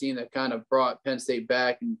part of that team that kind of brought Penn State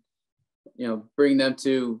back and, bring them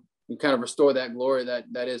to kind of restore that glory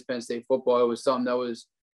that is Penn State football. It was something that was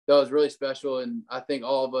really special. And I think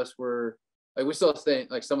all of us were like, we still stay,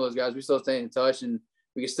 like some of those guys, we still stay in touch, and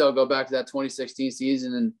we can still go back to that 2016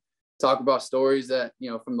 season and talk about stories that,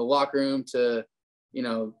 from the locker room to,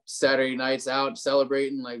 Saturday nights out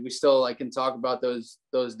celebrating. Like we still like can talk about those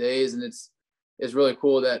days. And it's really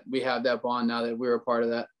cool that we have that bond now that we were a part of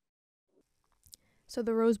that. So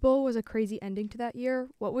the Rose Bowl was a crazy ending to that year.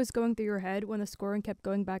 What was going through your head when the scoring kept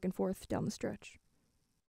going back and forth down the stretch?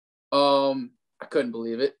 I couldn't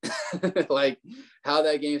believe it. Like how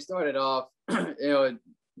that game started off, it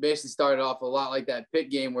basically started off a lot like that Pitt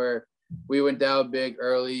game where we went down big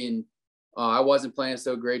early, and I wasn't playing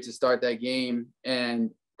so great to start that game.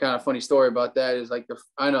 And kind of funny story about that is like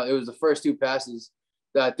it was the first two passes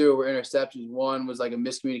that I threw were interceptions. One was like a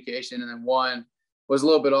miscommunication, and then one was a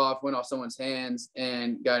little bit off, went off someone's hands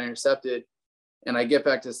and got intercepted. And I get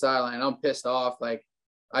back to the sideline and I'm pissed off. Like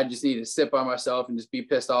I just need to sit by myself and just be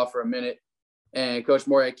pissed off for a minute. And Coach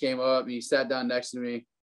Moorhead came up and he sat down next to me.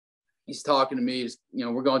 He's talking to me.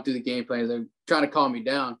 We're going through the game plan. He's like, trying to calm me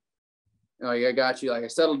down. I got you. Like I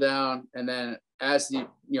settled down. And then as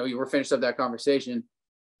you were finished up that conversation,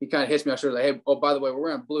 he kind of hits me on the shoulder like, hey, oh, by the way, we're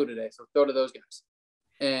wearing blue today, so throw to those guys.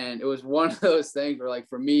 And it was one of those things where like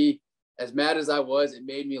for me, as mad as I was, it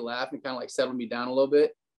made me laugh and kind of like settled me down a little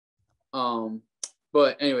bit.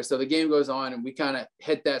 But anyway, so the game goes on and we kind of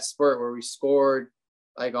hit that spurt where we scored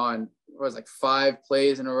like on, it was like 5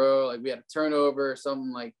 plays in a row. Like we had a turnover or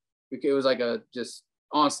something, like it was like a just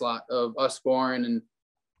onslaught of us scoring. And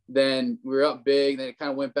then we were up big, then it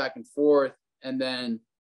kind of went back and forth. And then,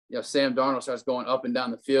 Sam Darnold starts going up and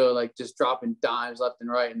down the field, like just dropping dimes left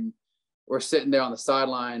and right. And we're sitting there on the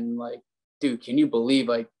sideline like, dude, can you believe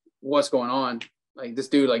like what's going on? Like this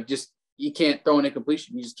dude, like just, you can't throw an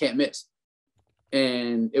incompletion. You just can't miss.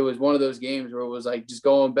 And it was one of those games where it was like just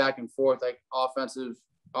going back and forth, like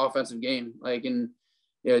offensive game. Like, and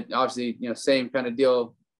obviously, same kind of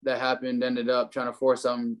deal that happened, ended up trying to force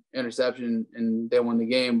some interception and they won the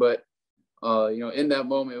game. But, in that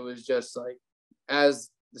moment, it was just like, as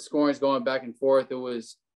the scoring's going back and forth, you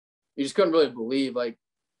just couldn't really believe like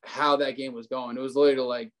how that game was going. It was literally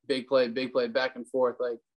like big play, back and forth.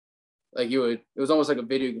 It was almost like a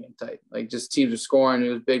video game type, like just teams were scoring. It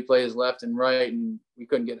was big plays left and right, and we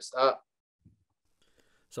couldn't get a stop.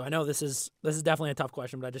 So I know this is definitely a tough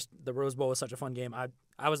question, but the Rose Bowl was such a fun game.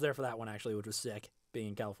 I was there for that one actually, which was sick, being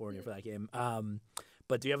in California for that game.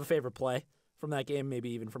 But do you have a favorite play from that game,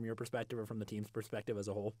 maybe even from your perspective or from the team's perspective as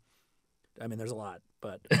a whole? I mean, there's a lot,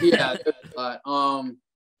 but yeah, there's a lot.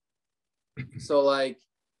 So like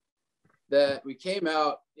that, we came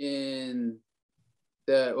out in.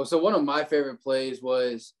 So one of my favorite plays it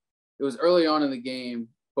was early on in the game,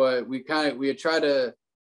 but we had tried to,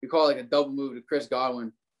 we call it like a double move to Chris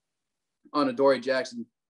Godwin on Adoree Jackson,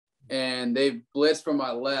 and they blitzed from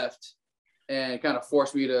my left and kind of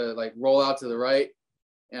forced me to like roll out to the right,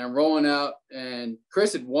 and I'm rolling out, and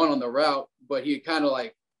Chris had won on the route, but he kind of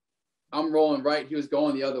like, I'm rolling right, he was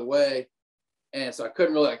going the other way, and so I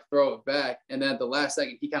couldn't really like throw it back, and then at the last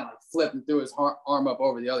second he kind of like flipped and threw his arm up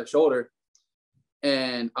over the other shoulder.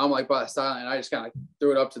 And I'm like by the sideline, I just kind of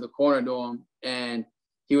threw it up to the corner to him, and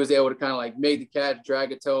he was able to kind of like make the catch,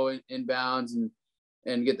 drag a toe in bounds,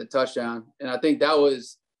 and get the touchdown. And I think that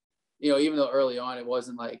was, even though early on it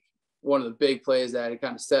wasn't like one of the big plays that it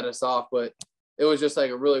kind of set us off, but it was just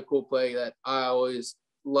like a really cool play that I always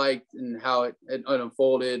liked, and how it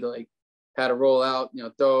unfolded. Like had to roll out,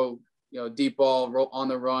 throw, deep ball, roll on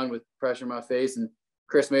the run with pressure in my face, and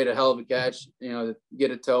Chris made a hell of a catch, to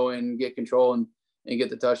get a toe in, get control, and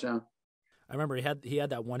get the touchdown. I remember he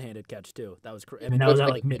had that one-handed catch too. That was I mean, that was at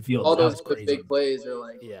like midfield. All That those was crazy. big plays are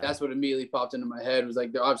like, Yeah. that's what immediately popped into my head was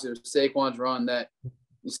like, obviously there's Saquon's run that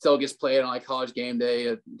still gets played on like College game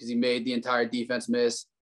day because he made the entire defense miss.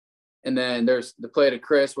 And then there's the play to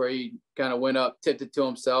Chris where he kind of went up, tipped it to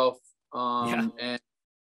himself, and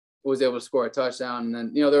was able to score a touchdown. And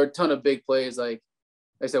then, there were a ton of big plays. Like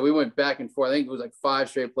I said, we went back and forth. I think it was like 5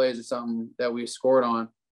 straight plays or something that we scored on.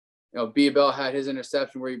 B-Bell had his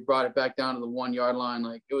interception where he brought it back down to the 1 yard line.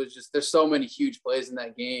 Like it was just, there's so many huge plays in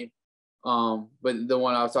that game. But the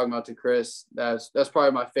one I was talking about to Chris, that's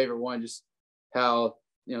probably my favorite one, just how,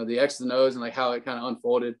 the X's and O's and like how it kind of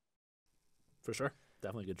unfolded. For sure.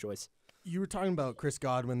 Definitely a good choice. You were talking about Chris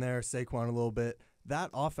Godwin there, Saquon a little bit. That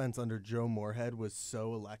offense under Joe Moorhead was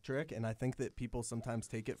so electric, and I think that people sometimes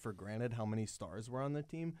take it for granted how many stars were on the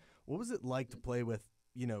team. What was it like to play with,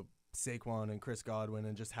 Saquon and Chris Godwin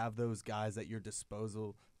and just have those guys at your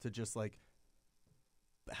disposal to just, like,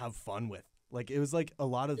 have fun with? Like, it was like a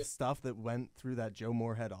lot of the stuff that went through that Joe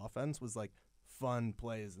Moorhead offense was, like, fun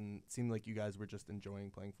plays, and it seemed like you guys were just enjoying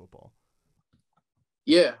playing football.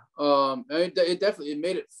 Yeah, it definitely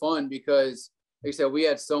made it fun because, like I said, we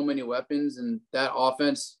had so many weapons, and that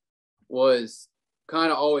offense was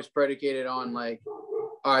kind of always predicated on like,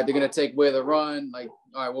 all right, they're gonna take away the run, like,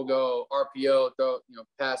 all right, we'll go RPO, throw,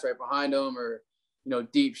 pass right behind them, or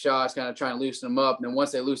deep shots, kind of trying to loosen them up. And then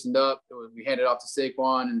once they loosened up, we handed off to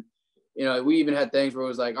Saquon, and we even had things where it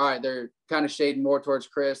was like, all right, they're kind of shading more towards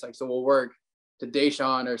Chris, like so we'll work to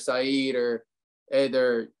Deshaun or Saeed, or hey,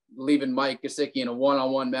 they're leaving Mike Gesicki in a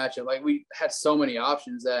one-on-one matchup. Like we had so many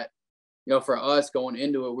options that, for us going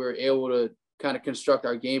into it, we were able to kind of construct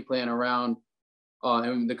our game plan around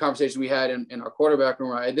and the conversation we had in our quarterback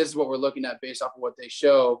room, right? This is what we're looking at based off of what they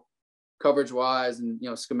show coverage wise and,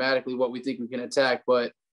 schematically what we think we can attack.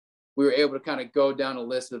 But we were able to kind of go down a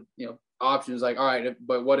list of, options like, all right,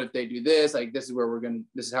 but what if they do this? Like, this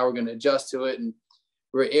is how we're going to adjust to it. And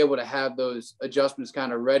we were able to have those adjustments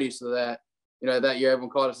kind of ready so that, that year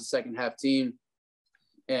everyone called us a second half team,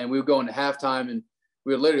 and we would go into halftime and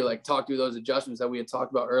we would literally like talk through those adjustments that we had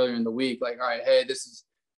talked about earlier in the week. Like, all right, hey, this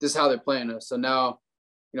is how they're playing us. So now,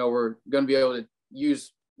 we're going to be able to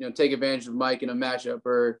use, take advantage of Mike in a matchup,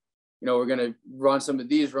 or, we're going to run some of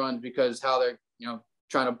these runs because how they're,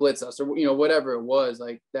 trying to blitz us, or, whatever it was.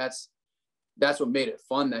 Like that's what made it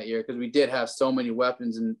fun that year, because we did have so many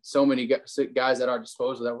weapons and so many guys at our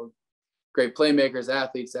disposal that were great playmakers,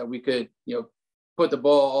 athletes, that we could, put the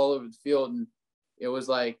ball all over the field. And it was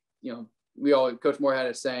like, Coach Moore had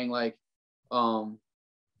a saying like, the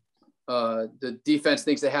defense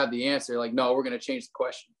thinks they have the answer. Like, no, we're going to change the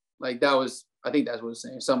question. Like I think that's what it was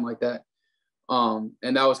saying, something like that.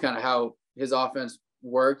 And that was kind of how his offense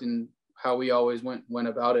worked and how we always went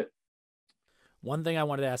about it. One thing I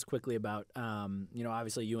wanted to ask quickly about,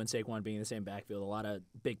 obviously you and Saquon being in the same backfield, a lot of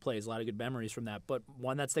big plays, a lot of good memories from that. But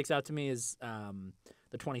one that sticks out to me is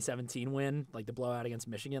the 2017 win, like the blowout against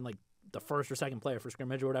Michigan, like the first or second player for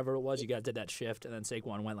scrimmage or whatever it was. You guys did that shift, and then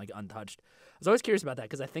Saquon went like untouched. I was always curious about that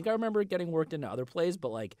because I think I remember it getting worked into other plays, but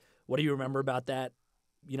like, what do you remember about that?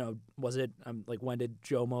 Was it like when did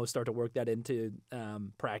Joe Mo start to work that into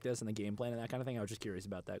practice and the game plan and that kind of thing? I was just curious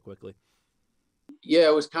about that quickly. Yeah,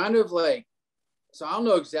 it was kind of like, so I don't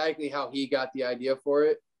know exactly how he got the idea for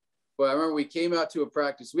it, but I remember we came out to a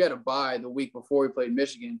practice. We had a bye the week before we played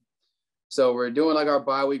Michigan. So we're doing like our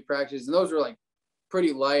bye week practices, and those were like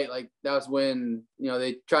pretty light. Like that was when,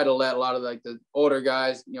 they tried to let a lot of like the older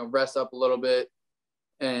guys, rest up a little bit.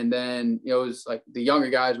 And then, it was like the younger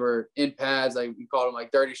guys were in pads, like we called them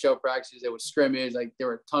like dirty show practices. They would scrimmage, like they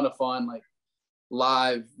were a ton of fun, like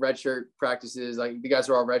live redshirt practices. Like the guys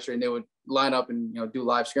were all redshirt and they would line up and, do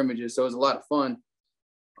live scrimmages. So it was a lot of fun.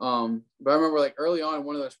 But I remember like early on in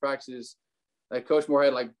one of those practices, like Coach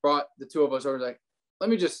Moorhead like brought the two of us over, like,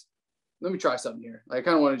 let me try something here. Like, I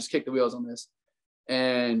kind of want to just kick the wheels on this.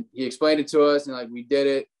 And he explained it to us and like, we did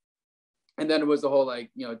it. And then it was the whole,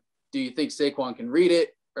 like, do you think Saquon can read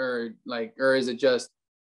it, or is it just,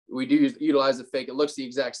 we do utilize the fake, it looks the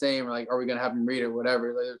exact same, or like, are we going to have him read it or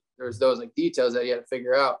whatever? Like, there's those like details that he had to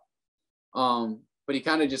figure out. But he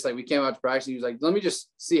kind of just like, we came out to practice, he was like, let me just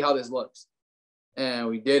see how this looks. And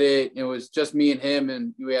we did it. It was just me and him,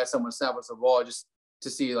 and we had someone snap us the ball just to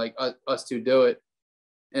see like us two do it.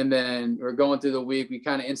 And then we're going through the week, we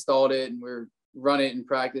kind of installed it and we're running it in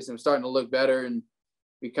practice, and we're starting to look better. And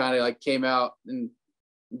we kind of like came out, and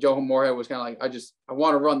Joe Moorhead was kind of like, I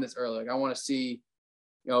want to run this early. Like, I want to see,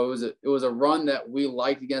 it was a run that we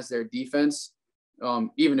liked against their defense.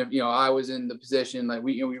 Even if, I was in the position, like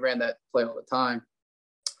we ran that play all the time.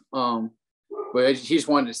 But he just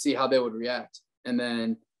wanted to see how they would react. And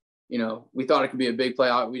then, we thought it could be a big play.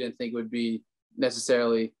 We didn't think it would be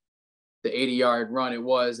necessarily the 80-yard run it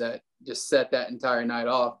was that just set that entire night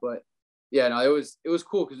off. But yeah, no, it was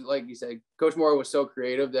cool because, like you said, Coach Moore was so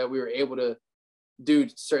creative that we were able to do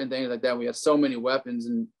certain things like that. We had so many weapons,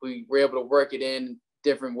 and we were able to work it in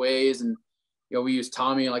different ways. And we used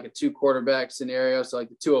Tommy in like a 2-quarterback scenario, so like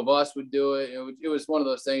the 2 of us would do it. It was one of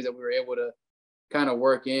those things that we were able to kind of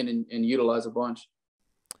work in and utilize a bunch.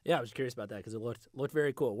 Yeah, I was curious about that because it looked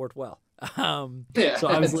very cool. It worked well. Yeah. So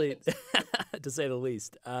obviously, to say the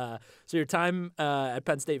least. So your time at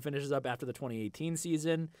Penn State finishes up after the 2018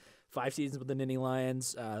 season. 5 seasons with the Nittany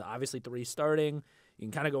Lions. Obviously 3 starting. You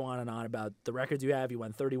can kind of go on and on about the records you have. You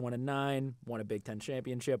went 31-9, won a Big Ten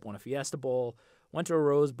championship, won a Fiesta Bowl, went to a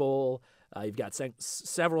Rose Bowl. You've got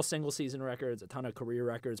several single-season records, a ton of career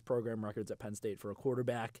records, program records at Penn State for a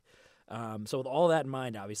quarterback. So with all that in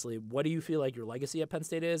mind, obviously, what do you feel like your legacy at Penn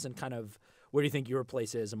State is, and kind of where do you think your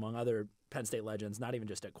place is among other Penn State legends, not even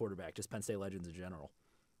just at quarterback, just Penn State legends in general?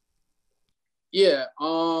 Yeah,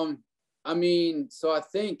 I mean, so I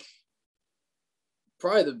think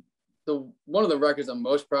probably the one of the records I'm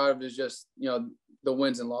most proud of is just, the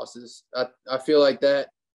wins and losses. I feel like that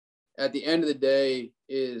at the end of the day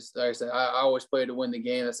is, like I said, I always play to win the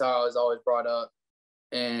game. That's how I was always brought up.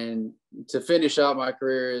 And to finish out my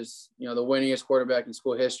career as, the winningest quarterback in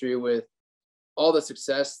school history with all the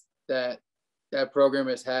success that program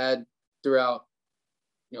has had throughout,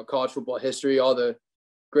 college football history, all the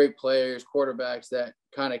great players, quarterbacks that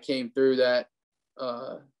kind of came through that,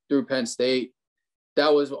 through Penn State.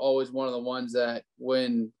 That was always one of the ones that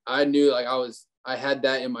when I knew like I had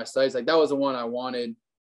that in my sights, like that was the one I wanted.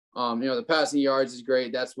 The passing yards is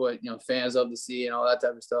great. That's what, fans love to see and all that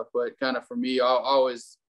type of stuff. But kind of for me, I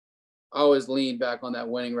always lean back on that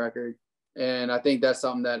winning record. And I think that's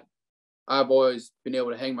something that I've always been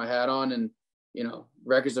able to hang my hat on. And,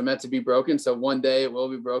 records are meant to be broken. So one day it will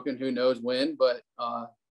be broken. Who knows when, but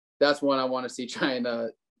that's one I want to see trying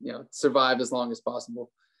to, survive as long as possible.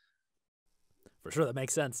 For sure, that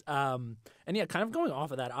makes sense. And yeah, kind of going off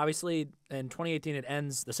of that, obviously in 2018 it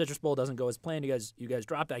ends. The Citrus Bowl doesn't go as planned. You guys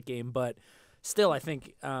dropped that game, but still, I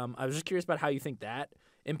think I was just curious about how you think that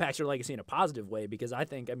impacts your legacy in a positive way. Because I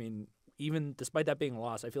think, even despite that being a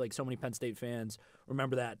loss, I feel like so many Penn State fans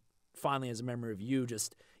remember that fondly as a memory of you.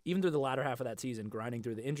 Just even through the latter half of that season, grinding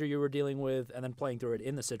through the injury you were dealing with, and then playing through it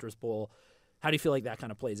in the Citrus Bowl. How do you feel like that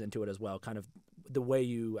kind of plays into it as well? Kind of the way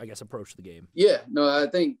you, I guess, approach the game. Yeah, no, I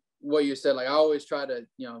think what you said, like I always try to,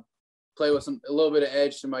 play with a little bit of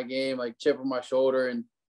edge to my game, like chip on my shoulder and,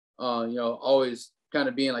 always kind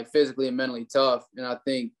of being like physically and mentally tough. And I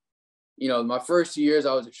think, my first 2 years,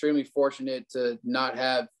 I was extremely fortunate to not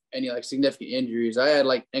have any like significant injuries. I had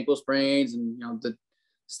like ankle sprains and, the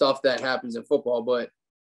stuff that happens in football, but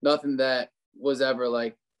nothing that was ever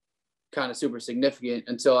like kind of super significant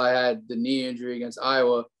until I had the knee injury against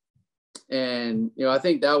Iowa. And, I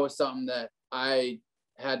think that was something that I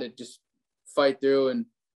had to just fight through. And,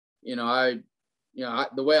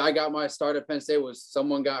 the way I got my start at Penn State was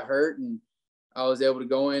someone got hurt and I was able to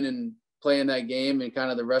go in and play in that game, and kind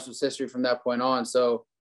of the rest was history from that point on. So,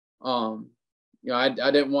 I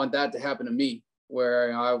didn't want that to happen to me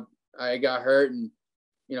where I got hurt and,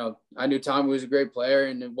 I knew Tommy was a great player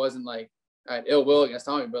and it wasn't like I had ill will against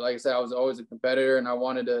Tommy, but like I said, I was always a competitor and I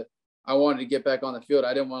wanted to get back on the field.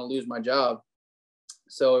 I didn't want to lose my job.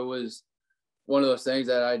 So it was one of those things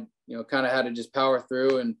that I, kind of had to just power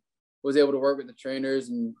through, and was able to work with the trainers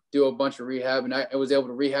and do a bunch of rehab. And I was able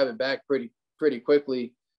to rehab it back pretty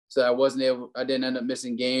quickly. So I didn't end up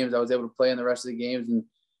missing games. I was able to play in the rest of the games and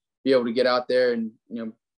be able to get out there and,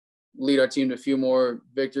 lead our team to a few more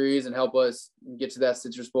victories and help us get to that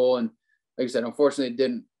Citrus Bowl. And like I said, unfortunately it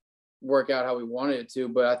didn't work out how we wanted it to,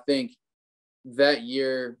 but I think that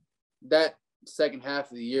year, that second half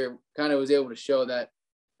of the year kind of was able to show that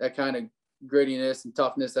kind of grittiness and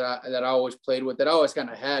toughness that I always played with, that I always kind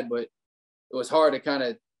of had, but it was hard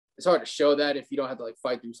to show that if you don't have to like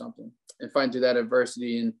fight through something and fight through that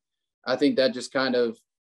adversity. And I think that just kind of,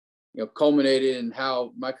 culminated in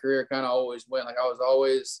how my career kind of always went. Like I was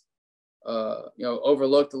always,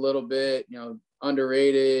 overlooked a little bit,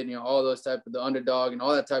 underrated, all those type of the underdog and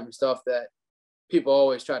all that type of stuff that people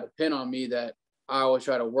always try to pin on me, that I always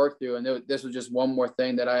try to work through. And this was just one more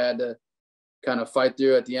thing that I had to kind of fight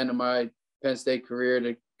through at the end of my Penn State career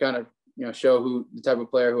to kind of, show who the type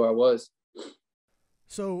of player who I was.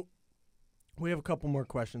 So we have a couple more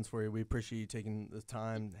questions for you. We appreciate you taking the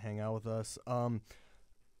time to hang out with us.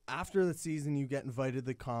 After the season, you get invited to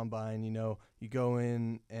the combine, you go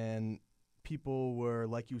in and people were,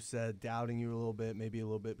 like you said, doubting you a little bit, maybe a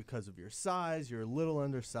little bit because of your size. You're a little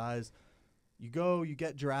undersized. you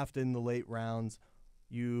get drafted in the late rounds.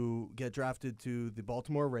 You get drafted to the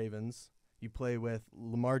Baltimore Ravens. You play with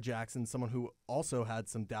Lamar Jackson, someone who also had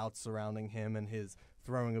some doubts surrounding him and his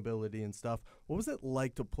throwing ability and stuff. What was it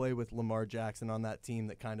like to play with Lamar Jackson on that team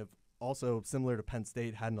that kind of also, similar to Penn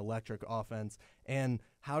State, had an electric offense? And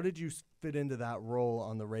how did you fit into that role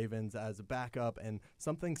on the Ravens as a backup, and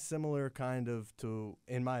something similar kind of to,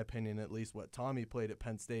 in my opinion at least, what Tommy played at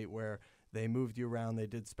Penn State, where they moved you around, they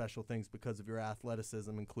did special things because of your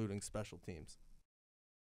athleticism, including special teams?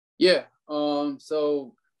 Yeah.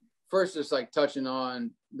 So first, just like touching on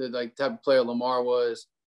the like type of player Lamar was,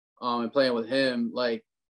 and playing with him, like,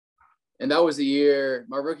 and that was the year,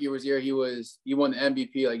 my rookie year was the year he won the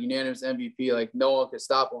MVP, like unanimous MVP, like no one could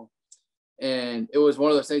stop him. And it was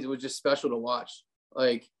one of those things that was just special to watch.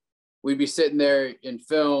 Like, we'd be sitting there in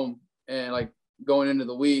film and like going into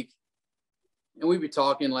the week, and we'd be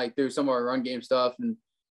talking like through some of our run game stuff. And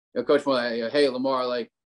coach was like, hey, Lamar,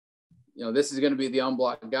 like, this is going to be the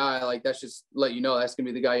unblocked guy. Like, that's just let you know that's going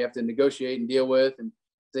to be the guy you have to negotiate and deal with. And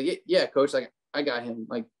it's like, yeah, coach, like, I got him.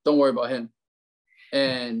 Like, don't worry about him.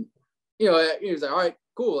 And, he was like, all right,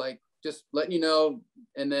 cool. Like, just letting you know.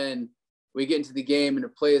 And then we get into the game and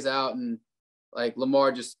it plays out. And, like,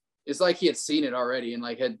 Lamar just – it's like he had seen it already and,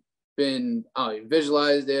 like, had been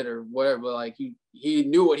visualized it or whatever. But, like, he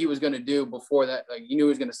knew what he was going to do before that. Like, he knew he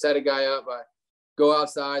was going to set a guy up, go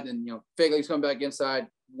outside, and, fake legs come back inside,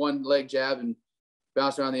 one leg jab and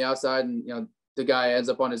bounce around the outside. And, the guy ends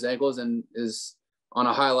up on his ankles and is on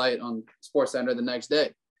a highlight on SportsCenter the next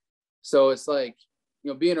day. So it's like,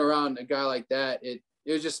 being around a guy like that, it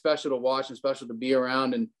was just special to watch and special to be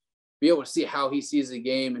around and be able to see how he sees the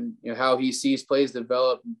game and how he sees plays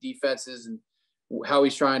develop and defenses and how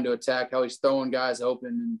he's trying to attack, how he's throwing guys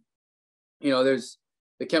open. And, there's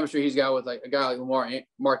the chemistry he's got with like a guy like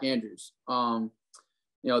Mark Andrews.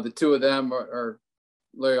 The two of them are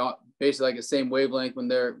basically like the same wavelength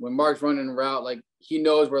when Mark's running a route, like he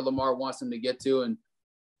knows where Lamar wants him to get to, and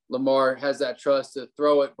Lamar has that trust to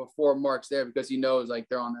throw it before Mark's there because he knows like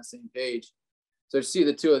they're on that same page. So to see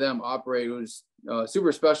the two of them operate was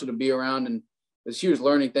super special to be around, and it's a huge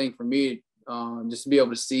learning thing for me, just to be able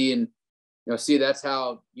to see and see that's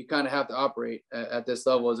how you kind of have to operate at this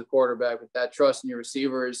level as a quarterback, with that trust in your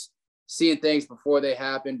receivers, seeing things before they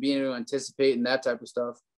happen, being able to anticipate and that type of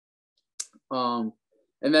stuff. And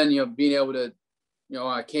then being able to,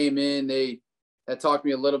 I came in, they had talked to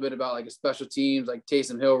me a little bit about like a special teams, like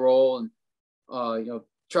Taysom Hill role, and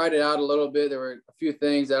tried it out a little bit. There were a few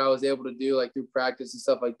things that I was able to do like through practice and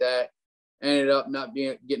stuff like that. Ended up not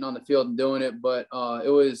getting on the field and doing it, but it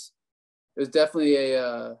was definitely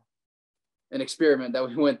an experiment that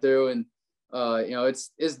we went through, and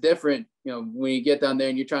it's different. When you get down there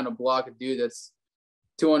and you're trying to block a dude that's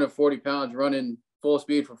 240 pounds running full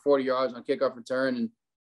speed for 40 yards on kickoff return, and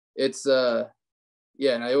it's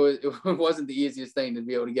it wasn't the easiest thing to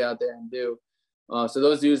be able to get out there and do. So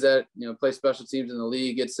those dudes that play special teams in the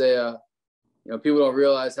league, it's people don't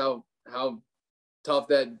realize how tough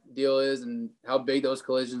that deal is and how big those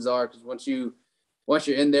collisions are, because once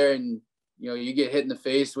you're in there and you get hit in the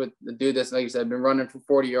face with the dude that's, like you said, been running for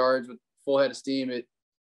 40 yards with full head of steam, it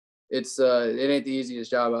ain't the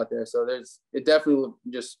easiest job out there. So it definitely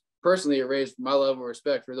just personally raised my level of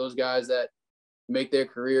respect for those guys that make their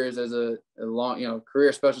careers as a long,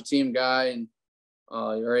 career special team guy, and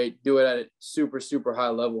do it at a super, super high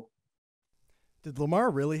level. Did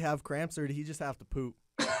Lamar really have cramps, or did he just have to poop?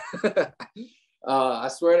 I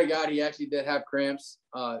swear to God, he actually did have cramps.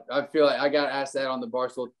 I feel like I got asked that on the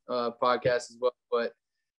Barstool podcast as well. But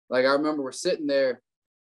like, I remember we're sitting there,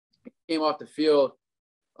 came off the field.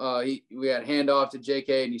 We had handoff to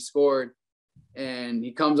JK and he scored, and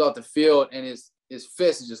he comes off the field and his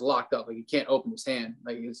fist is just locked up. Like, he can't open his hand.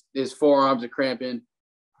 Like, his forearms are cramping,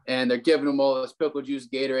 and they're giving him all this pickle juice,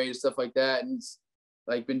 Gatorade, and stuff like that. And he's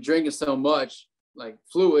like been drinking so much like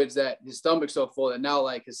fluids that his stomach's so full that now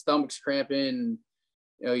like his stomach's cramping.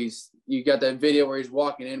 And, you got that video where he's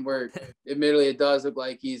walking in where admittedly it does look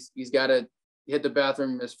like he's got to hit the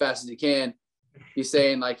bathroom as fast as he can. He's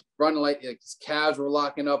saying like running like his calves were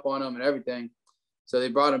locking up on him and everything. So they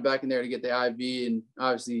brought him back in there to get the IV, and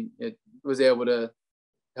obviously it was able to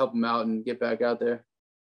help him out and get back out there.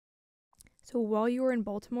 So while you were in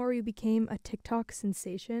Baltimore, you became a TikTok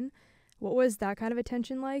sensation. What was that kind of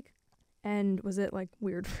attention like? And was it like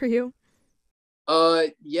weird for you?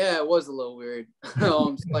 Yeah, it was a little weird.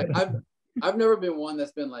 Like I've never been one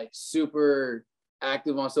that's been like super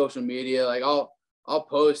active on social media. Like I'll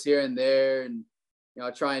post here and there, and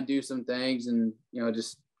I try and do some things, and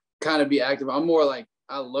just kind of be active. I'm more like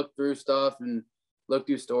I look through stuff and look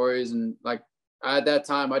through stories, and like at that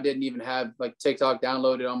time I didn't even have like TikTok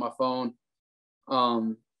downloaded on my phone.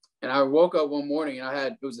 And I woke up one morning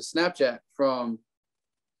and it was a Snapchat from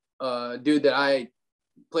a dude that I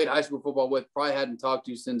played high school football with, probably hadn't talked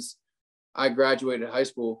to since I graduated high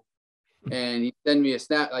school. And he sent me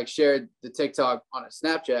shared the TikTok on a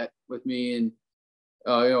Snapchat with me, and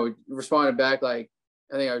responded back like,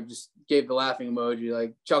 I think I just gave the laughing emoji,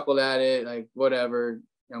 like chuckled at it, like whatever,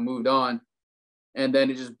 moved on. And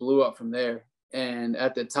then it just blew up from there. And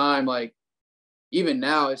at the time, like even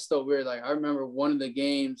now, it's still weird. Like I remember one of the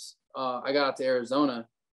games, I got out to Arizona,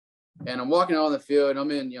 and I'm walking out on the field, and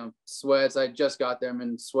I'm in, sweats. I just got there. I'm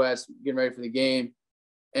in sweats, getting ready for the game.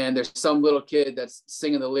 And there's some little kid that's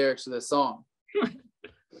singing the lyrics to the song.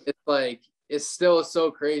 It's like, it's still so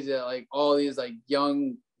crazy that like all these like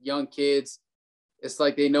young kids, it's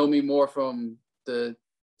like they know me more from the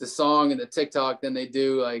song and the TikTok than they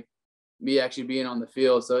do like me actually being on the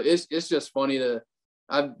field. So it's just funny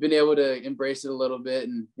I've been able to embrace it a little bit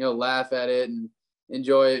and, laugh at it and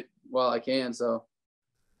enjoy it while I can. So.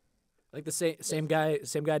 Like the same guy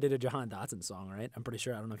did a Jahan Dotson song, right? I'm pretty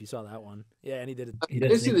sure. I don't know if you saw that one. Yeah, and he did. I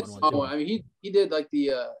did see the song one. I mean, he did like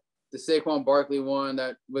the Saquon Barkley one.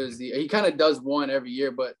 That was he kind of does one every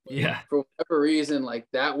year, but for whatever reason, like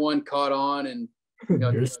that one caught on, and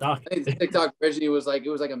you're stuck. I think the TikTok originally was like, it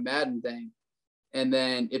was like a Madden thing, and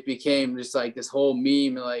then it became just like this whole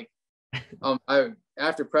meme. And like, I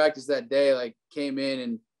after practice that day, like came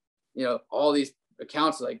in and all these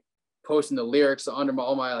accounts like posting the lyrics under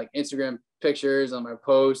all my like Instagram pictures on my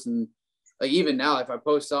posts. And like even now, if I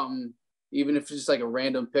post something, even if it's just like a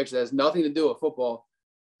random picture that has nothing to do with football,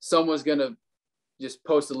 someone's gonna just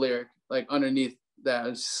post a lyric like underneath that.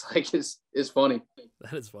 It's just like it's funny.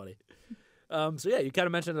 That is funny. So yeah, you kind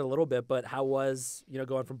of mentioned it a little bit, but how was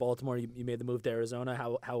going from Baltimore? You made the move to Arizona.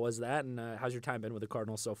 How was that, and how's your time been with the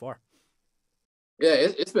Cardinals so far? Yeah,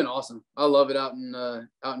 it's been awesome. I love it out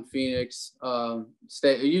in Phoenix. I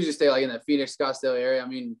usually stay like in that Phoenix, Scottsdale area. I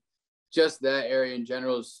mean, just that area in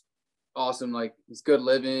general is awesome. Like it's good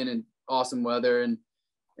living and awesome weather and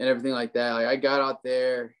everything like that. Like I got out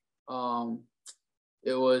there.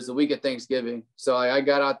 It was the week of Thanksgiving, so I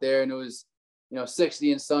got out there and it was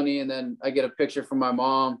 60 and sunny. And then I get a picture from my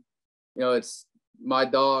mom. It's my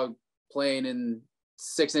dog playing in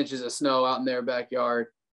 6 inches of snow out in their backyard.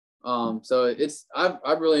 So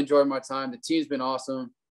I've really enjoyed my time. The team's been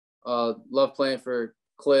awesome. Love playing for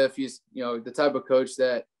Cliff. He's, the type of coach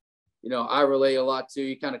that, I relate a lot to.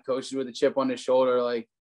 He kind of coaches with a chip on his shoulder. Like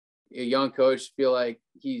a young coach, feel like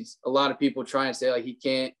a lot of people try and say like he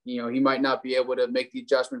can't, he might not be able to make the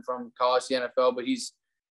adjustment from college to the NFL, but he's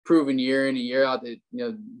proven year in and year out that,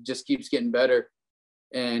 just keeps getting better.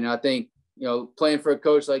 And I think, playing for a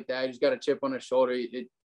coach like that, he's got a chip on his shoulder.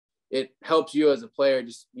 It helps you as a player.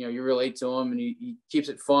 Just, you relate to him, and he keeps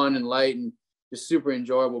it fun and light and just super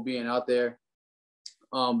enjoyable being out there.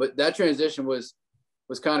 But that transition was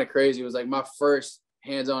kind of crazy. It was like my first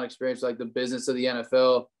hands-on experience, like the business of the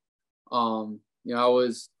NFL. I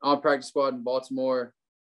was on practice squad in Baltimore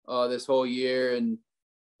this whole year, and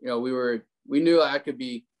we knew I could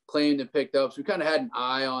be claimed and picked up. So we kind of had an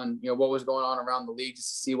eye on what was going on around the league just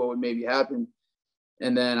to see what would maybe happen.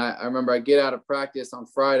 And then I remember I get out of practice on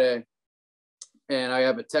Friday, and I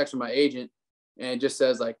have a text from my agent, and it just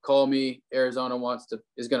says like, call me, Arizona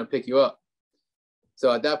is going to pick you up.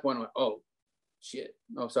 So at that point, I'm like, oh shit.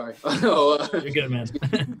 Oh, sorry. You're good, man.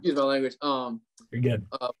 Excuse my language. You're good.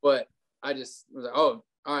 But I just was like, oh,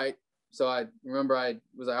 all right. So I remember I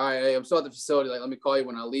was like, all right, hey, I'm still at the facility. Like, let me call you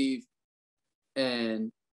when I leave.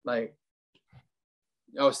 And like,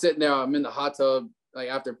 I was sitting there, I'm in the hot tub, like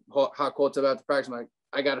after hot cold tub after practice. I'm like,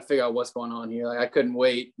 I got to figure out what's going on here. Like I couldn't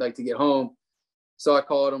wait like to get home. So I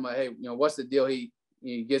called him like, hey, what's the deal? He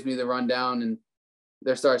gives me the rundown, and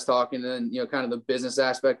there starts talking. And then, kind of the business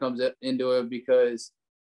aspect comes into it, because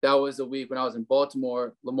that was the week when I was in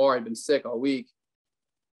Baltimore. Lamar had been sick all week.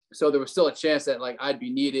 So there was still a chance that like I'd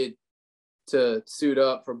be needed to suit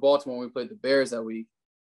up for Baltimore when we played the Bears that week.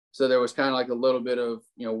 So there was kind of like a little bit of,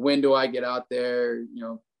 when do I get out there?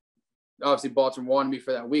 Obviously Baltimore wanted me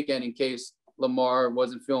for that weekend in case Lamar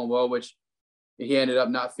wasn't feeling well, which he ended up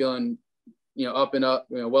not feeling, up and up,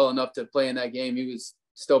 well enough to play in that game. He was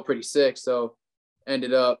still pretty sick. So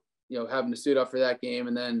ended up, having to suit up for that game.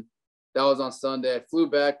 And then that was on Sunday. I flew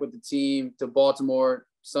back with the team to Baltimore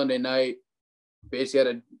Sunday night. Basically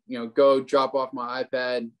had to, go drop off my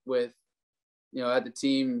iPad with, at the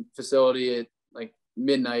team facility at like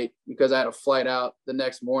midnight, because I had a flight out the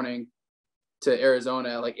next morning to Arizona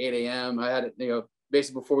at like 8 a.m. I had,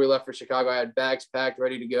 basically before we left for Chicago, I had bags packed,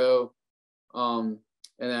 ready to go. And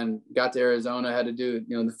and then got to Arizona, had to do,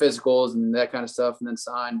 you know, the physicals and that kind of stuff, and then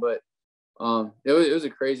signed. But it was a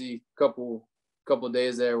crazy couple of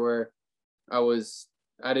days there where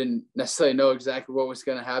I didn't necessarily know exactly what was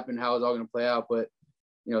going to happen, how it was all going to play out, but,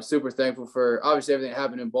 you know, super thankful for obviously everything that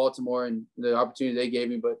happened in Baltimore and the opportunity they gave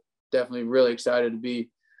me, but definitely really excited to be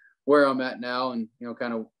where I'm at now and, you know,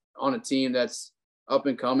 kind of on a team that's up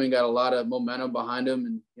and coming, got a lot of momentum behind them,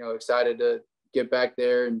 and, you know, excited to get back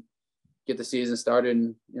there and get the season started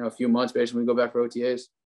in, you know, a few months, basically, we go back for OTAs.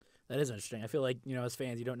 That is interesting. I feel like, you know, as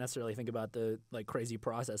fans, you don't necessarily think about the like crazy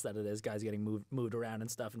process that it is, guys getting moved around and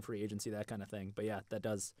stuff in free agency, that kind of thing. But yeah,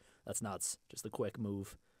 that's nuts. Just a quick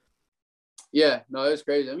move. Yeah, no, it was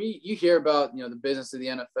crazy. I mean, you hear about, you know, the business of the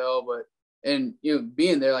NFL, and, you know,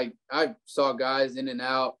 being there, like I saw guys in and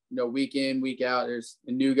out, you know, week in, week out. There's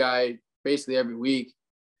a new guy basically every week.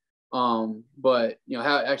 But, you know,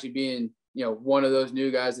 how actually being, you know, one of those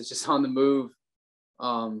new guys that's just on the move,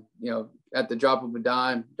 you know, at the drop of a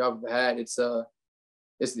dime, drop of a hat, it's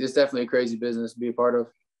definitely a crazy business to be a part of.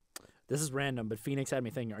 This is random, but Phoenix had me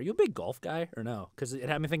thinking, are you a big golf guy or no? Because it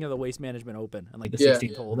had me thinking of the Waste Management Open and like the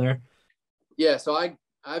 16th hole there. Yeah, so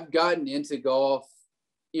I've gotten into golf,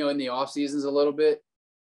 you know, in the off seasons a little bit.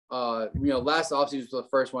 You know, last off season was the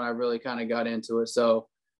first one I really kind of got into it. So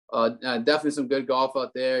definitely some good golf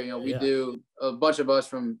out there. You know, we do, a bunch of us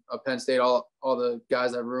from Penn State, all the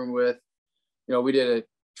guys I've roomed with. You know, we did a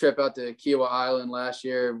trip out to Kiowa Island last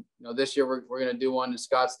year. You know, this year we're going to do one in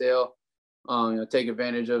Scottsdale. You know, take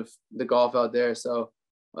advantage of the golf out there. So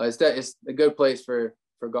it's a good place for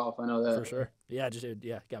golf. I know that for sure. Yeah,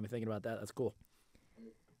 got me thinking about that. That's cool.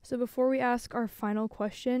 So before we ask our final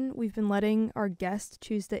question, we've been letting our guest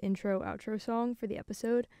choose the intro/outro song for the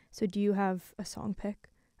episode. So do you have a song pick?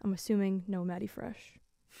 I'm assuming no Matty Fresh.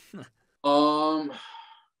 That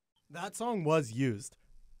song was used.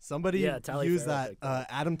 Somebody used that.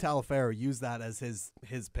 Adam Talaferro used that as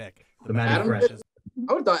his pick. The Matty Fresh.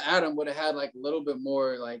 I would have thought Adam would have had like a little bit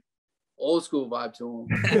more like old school vibe to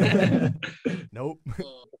him. Nope.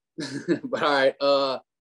 But all right.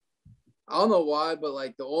 I don't know why, but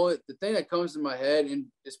like the thing that comes to my head, and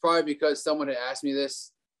it's probably because someone had asked me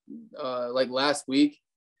this like last week,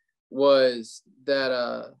 was that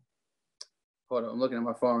hold on, I'm looking at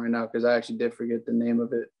my phone right now because I actually did forget the name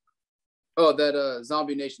of it. Oh, that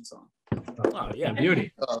Zombie Nation song. Oh yeah,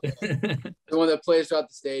 beauty. The one that plays throughout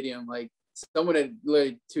the stadium. Like someone had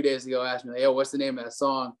literally 2 days ago asked me, like, "Yo, what's the name of that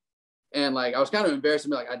song?" And like I was kind of embarrassed to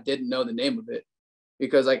me, like I didn't know the name of it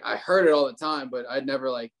because like I heard it all the time, but I'd never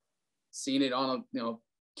like seen it on a, you know,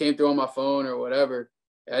 came through on my phone or whatever.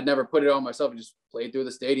 I'd never put it on myself. It just played through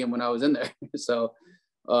the stadium when I was in there. So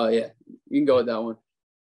yeah, you can go with that one.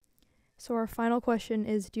 So our final question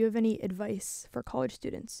is, do you have any advice for college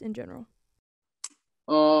students in general?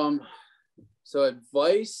 So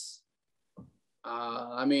advice,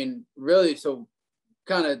 I mean, really, so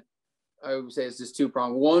kind of, I would say it's just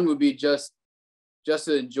two-pronged. One would be just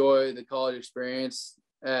to enjoy the college experience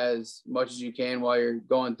as much as you can while you're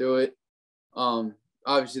going through it.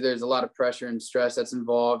 Obviously there's a lot of pressure and stress that's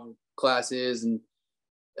involved with classes and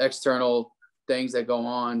external things that go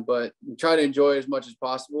on, but try to enjoy it as much as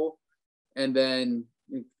possible. And then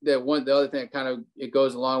the other thing that kind of it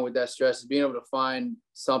goes along with that stress is being able to find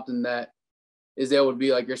something that is able to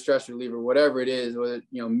be like your stress reliever, whatever it is, whether,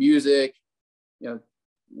 you know, music, you know,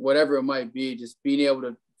 whatever it might be, just being able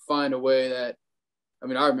to find a way that, I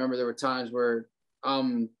mean, I remember there were times where I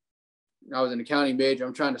was an accounting major.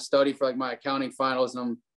 I'm trying to study for like my accounting finals, and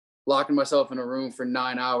I'm locking myself in a room for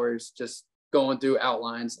 9 hours, just going through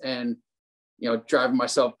outlines and, you know, driving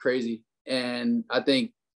myself crazy. And I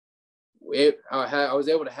think I was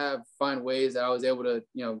able to find ways that I was able to,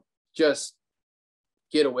 you know, just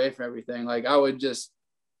get away from everything. Like I would just,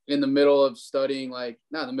 in the middle of studying, like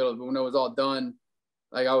not in the middle, but when it was all done,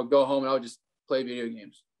 like I would go home and I would just play video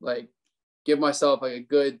games, like give myself like a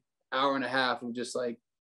good hour and a half of just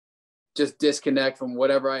disconnect from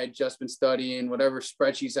whatever I had just been studying, whatever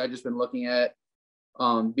spreadsheets I'd just been looking at,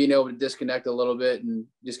 being able to disconnect a little bit and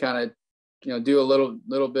just kind of, you know, do a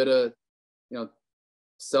little bit of, you know,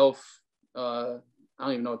 I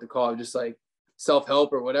don't even know what to call it, just like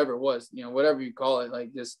self-help or whatever it was, you know, whatever you call it,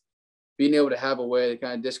 like just being able to have a way to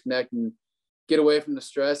kind of disconnect and get away from the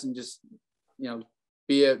stress and just, you know,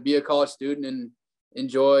 be a college student and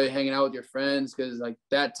enjoy hanging out with your friends. Cause like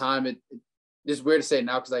that time, it's weird to say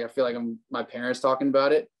now, cause like I feel like I'm my parents talking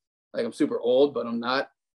about it. Like I'm super old, but I'm not.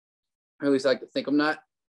 Or at least I like to think I'm not.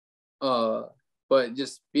 But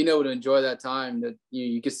just being able to enjoy that time that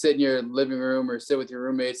you could sit in your living room or sit with your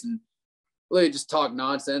roommates and really just talk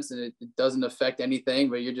nonsense, and it doesn't affect anything,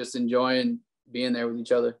 but you're just enjoying being there with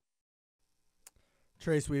each other.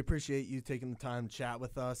 Trace, we appreciate you taking the time to chat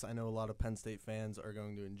with us. I know a lot of Penn State fans are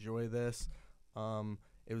going to enjoy this.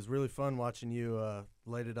 It was really fun watching you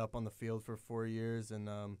light it up on the field for 4 years, and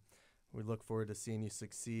we look forward to seeing you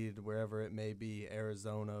succeed wherever it may be,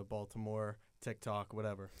 Arizona, Baltimore, TikTok,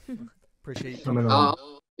 whatever. Appreciate you coming on. I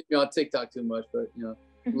don't be on TikTok too much, but,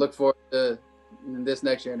 look forward to this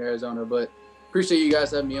next year in Arizona. But appreciate you guys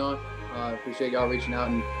having me on. Appreciate y'all reaching out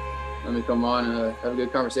and let me come on and have a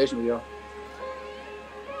good conversation with y'all.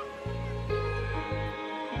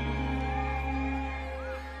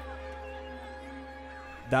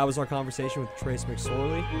 That was our conversation with Trace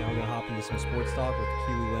McSorley. Now we're going to hop into some sports talk with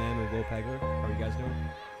Keeley, Lamm, and Will Pegler. How are you guys doing?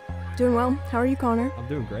 Doing well. How are you, Connor? I'm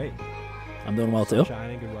doing great. I'm doing well, too. Sun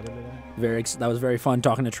shining, good weather today. That was very fun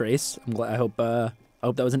talking to Trace. I hope that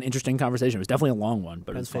was an interesting conversation. It was definitely a long one,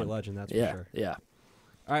 but Penn it was State fun. legend, that's for sure. Yeah.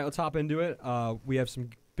 All right, let's hop into it. We have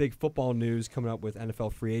some big football news coming up with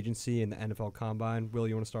NFL free agency and the NFL Combine. Will,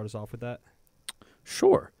 you want to start us off with that?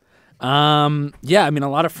 Sure. A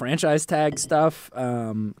lot of franchise tag stuff.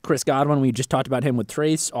 Chris Godwin, we just talked about him with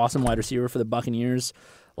Trace, awesome wide receiver for the Buccaneers.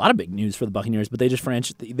 A lot of big news for the Buccaneers, but they just he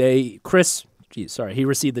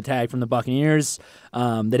received the tag from the Buccaneers. They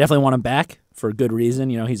definitely want him back for good reason.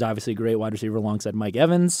 He's obviously a great wide receiver alongside Mike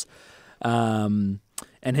Evans. And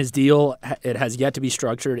his deal, it has yet to be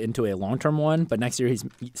structured into a long-term one, but next year he's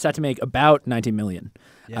set to make about $19 million.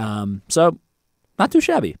 Yeah. So not too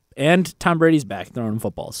shabby. And Tom Brady's back throwing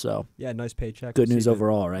footballs, so yeah, nice paycheck. Good news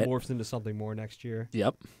overall, right? Morphs into something more next year.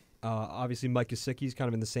 Yep. Obviously, Mike Gesicki's kind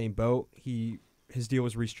of in the same boat. His deal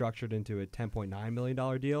was restructured into a $10.9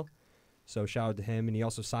 million deal, so shout out to him. And he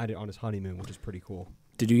also signed it on his honeymoon, which is pretty cool.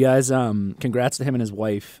 Did you guys? Congrats to him and his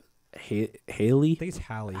wife, Hailey. I think it's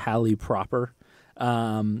Hallie. Hallie proper.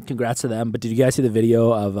 Congrats to them. But did you guys see the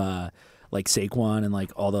video of Saquon and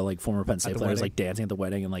all the former Penn State players dancing at the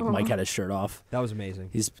wedding and Mike had his shirt off? That was amazing.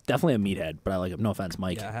 He's definitely a meathead, but I like him. No offense,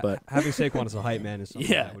 Mike. Yeah, but having Saquon as a hype man is something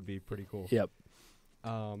that would be pretty cool. Yep.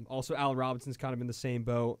 Also, Allen Robinson's kind of in the same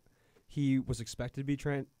boat. He was expected to be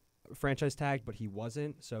franchise tagged, but he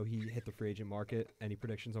wasn't, so he hit the free agent market. Any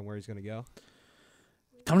predictions on where he's going to go?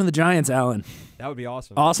 Come to the Giants, Allen. That would be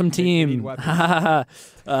awesome. Awesome team. They need weapons.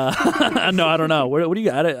 No, I don't know. What do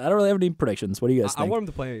you got? I don't really have any predictions. What do you guys think? I want him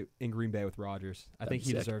to play in Green Bay with Rodgers. I think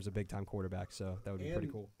he deserves a big-time quarterback, so that would be pretty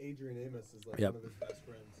cool. Adrian Amos is one of his best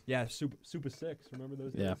friends. Yeah, Super Six. Remember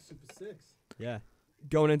those days? Yeah. Super Six. Yeah.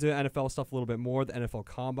 Going into NFL stuff a little bit more, the NFL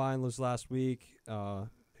Combine was last week.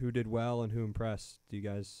 Who did well and who impressed? Do you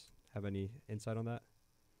guys have any insight on that?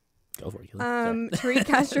 Go for it. Tariq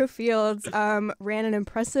Castro Fields ran an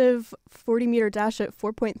impressive 40-meter dash at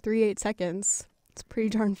 4.38 seconds. It's pretty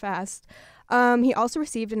darn fast. He also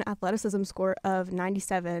received an athleticism score of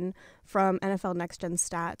 97 from NFL Next Gen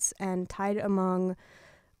Stats and tied among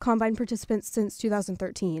Combine participants since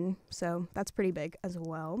 2013. So that's pretty big as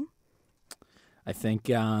well. I think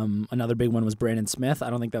another big one was Brandon Smith. I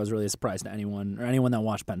don't think that was really a surprise to anyone or anyone that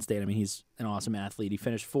watched Penn State. I mean, he's an awesome athlete. He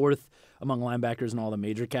finished fourth among linebackers in all the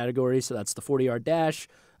major categories. So that's the 40-yard dash,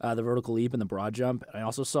 the vertical leap, and the broad jump. And I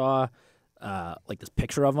also saw this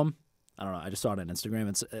picture of him. I don't know. I just saw it on Instagram.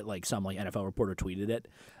 It's some NFL reporter tweeted it,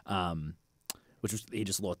 which was he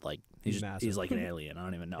just looked like he's like an alien. I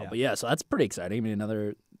don't even know. Yeah. But so that's pretty exciting. I mean,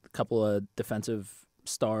 another couple of defensive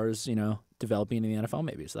stars, developing in the NFL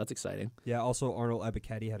maybe. So that's exciting. Yeah, also Arnold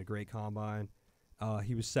Ebiketie had a great combine.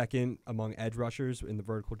 He was second among edge rushers in the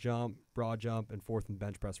vertical jump, broad jump, and fourth in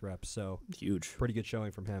bench press reps. So huge. Pretty good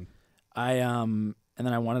showing from him. And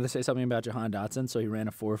then I wanted to say something about Jahan Dotson. So he ran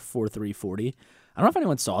a 4.43 40. I don't know if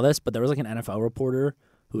anyone saw this, but there was an NFL reporter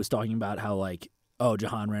who was talking about how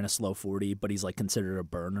Jahan ran a slow 40, but he's considered a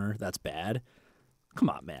burner. That's bad. Come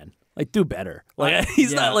on, man. Do better.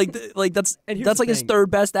 He's not that's his third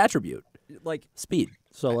best attribute. Speed.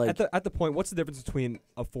 So at the point, what's the difference between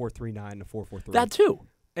a 4.39 and a 4.43? That too.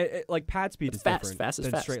 Pad speed is fast, different fast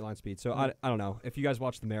than fast. straight line speed. So I don't know. If you guys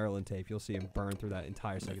watch the Maryland tape, you'll see him burn through that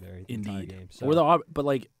entire secondary the entire game. So.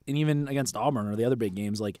 And even against Auburn or the other big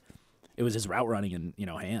games, it was his route running and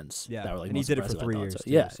hands. Yeah, that were and he did it for 3 years. So.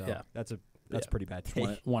 Too, Yeah, so yeah. That's pretty bad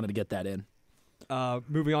take. Wanted to get that in.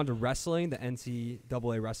 Moving on to wrestling, the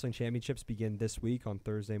NCAA Wrestling Championships begin this week on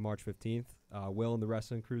Thursday, March 15th. Will and the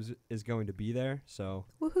wrestling crew is going to be there, so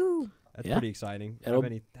woohoo! That's pretty exciting.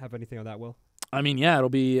 Have anything on that, Will? I mean, it'll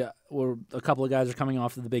be a couple of guys are coming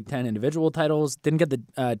off of the Big Ten individual titles. Didn't get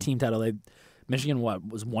the team title. Michigan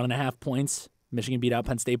was 1.5 points. Michigan beat out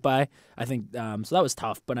Penn State by, I think. So that was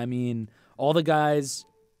tough. But I mean, all the guys,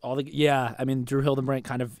 Drew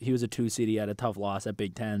Hildenbrand he was a 2 seed. He had a tough loss at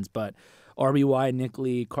Big Tens, but RBY, Nick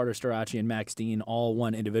Lee, Carter Starachi, and Max Dean all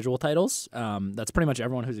won individual titles. That's pretty much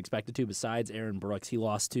everyone who's expected to besides Aaron Brooks. He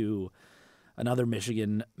lost to another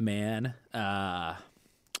Michigan man.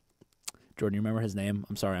 Jordan, you remember his name?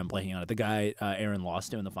 I'm sorry, I'm blanking on it. The guy Aaron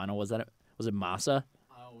lost to in the final, was it Massa?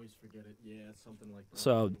 I always forget it. Yeah, something like that.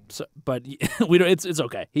 So but we don't. It's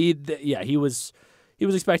okay. He was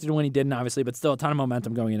expected to win. He didn't, obviously, but still a ton of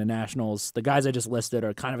momentum going into nationals. The guys I just listed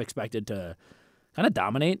are kind of expected to kind of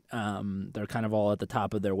dominate. They're kind of all at the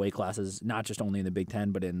top of their weight classes, not just only in the Big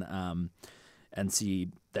Ten, but in the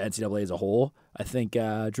NCAA as a whole. I think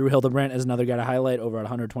Drew Hildebrandt is another guy to highlight over at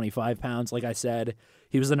 125 pounds. Like I said,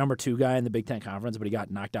 he was the number 2 guy in the Big Ten Conference, but he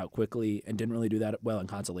got knocked out quickly and didn't really do that well in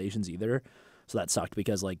consolations either. So that sucked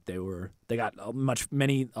because like they got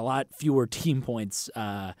a lot fewer team points,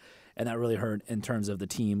 and that really hurt in terms of the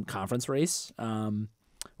team conference race. But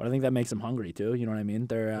I think that makes them hungry too. You know what I mean?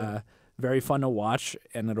 They're very fun to watch,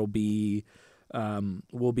 and it'll be.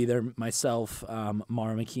 We'll be there myself,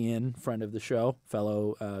 Mara McKeon, friend of the show,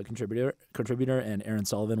 fellow contributor, and Aaron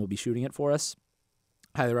Sullivan will be shooting it for us.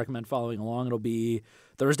 Highly recommend following along. It'll be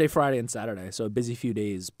Thursday, Friday, and Saturday, so a busy few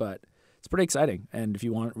days, but it's pretty exciting. And if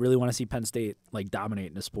you really want to see Penn State like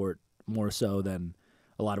dominate in a sport more so than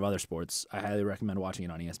a lot of other sports, I highly recommend watching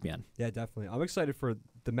it on ESPN. Yeah, definitely. I'm excited for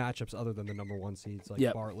the matchups other than the number 1 seeds,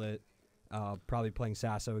 like Bartlett, probably playing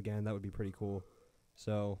Sasso again. That would be pretty cool.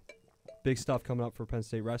 So big stuff coming up for Penn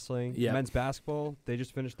State wrestling. Yeah. Men's basketball, they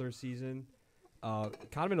just finished their season. Kind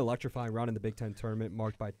of an electrifying round in the Big Ten tournament,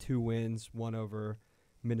 marked by 2 wins, one over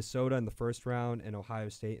Minnesota in the first round and Ohio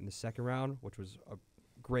State in the second round, which was a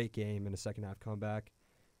great game in a second-half comeback.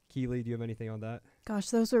 Keeley, do you have anything on that? Gosh,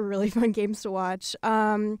 those were really fun games to watch.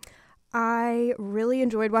 I really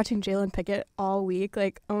enjoyed watching Jalen Pickett all week.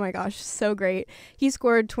 Like, oh my gosh, so great. He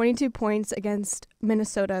scored 22 points against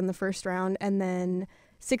Minnesota in the first round and then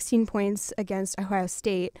 16 points against Ohio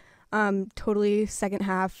State. Totally second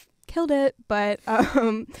half killed it, but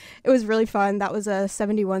it was really fun. That was a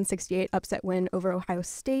 71-68 upset win over Ohio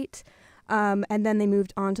State. And then they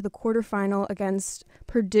moved on to the quarterfinal against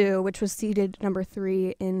Purdue, which was seeded number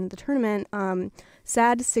 3 in the tournament.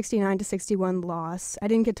 Sad 69-61 loss. I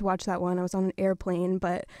didn't get to watch that one. I was on an airplane,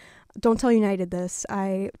 but don't tell United this.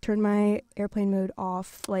 I turned my airplane mode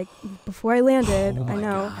off like before I landed. Oh I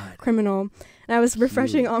know, God. Criminal. And I was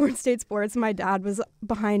refreshing Onward State Sports. My dad was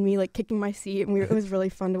behind me, like kicking my seat, and it was really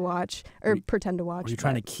fun to watch or pretend to watch. Were you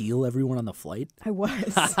trying to keel everyone on the flight? I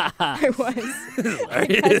was. I was. I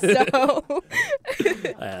guess so.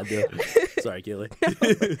 I had to. Sorry, Keeley.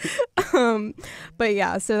 But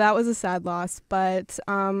yeah, so that was a sad loss. But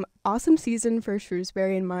awesome season for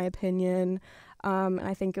Shrewsbury, in my opinion.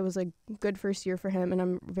 I think it was a good first year for him, and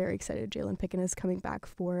I'm very excited Jalen Pickett is coming back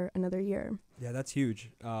for another year. Yeah, that's huge.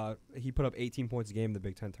 He put up 18 points a game in the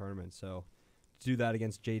Big Ten tournament, so to do that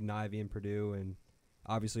against Jaden Ivey and Purdue, and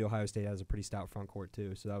obviously Ohio State has a pretty stout front court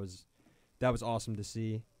too, so that was awesome to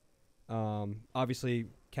see. Obviously,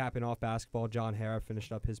 capping off basketball, John Hara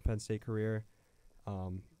finished up his Penn State career.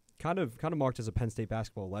 Kind of marked as a Penn State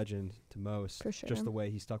basketball legend to most, For sure. just the way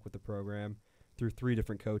he stuck with the program through 3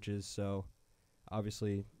 different coaches, so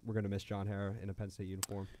obviously, we're going to miss John Hara in a Penn State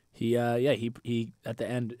uniform. He at the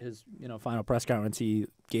end, his final press conference, he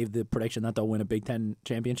gave the prediction that they'll win a Big Ten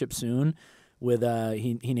championship soon. With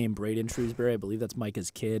he named Braden Shrewsbury, I believe that's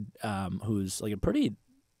Micah's kid, who's like a pretty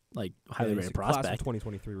highly rated Class of prospect.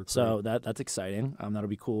 2023 recruit. So that's exciting. That'll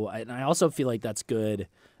be cool. And I also feel like that's good.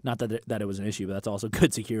 Not that it was an issue, but that's also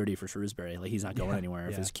good security for Shrewsbury. Like he's not going anywhere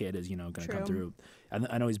if his kid is going to come through.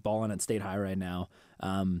 I know he's balling at State High right now.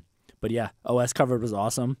 But yeah, OS covered was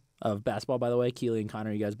awesome of basketball, by the way. Keeley and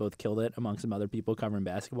Connor, you guys both killed it among some other people covering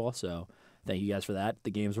basketball. So thank you guys for that. The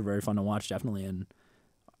games were very fun to watch, definitely, and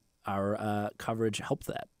our coverage helped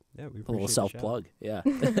that. Yeah, we appreciate a little self-plug. Yeah.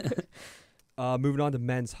 Moving on to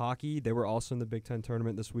men's hockey. They were also in the Big Ten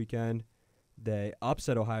tournament this weekend. They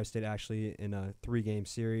upset Ohio State, actually, in a 3-game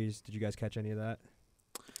series. Did you guys catch any of that?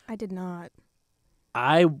 I did not.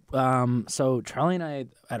 So Charlie and I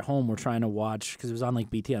at home were trying to watch because it was on like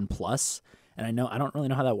BTN Plus, and I don't really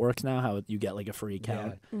know how that works now, how you get like a free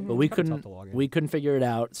account, but we couldn't figure it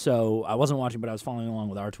out. So I wasn't watching, but I was following along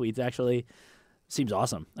with our tweets. Actually, seems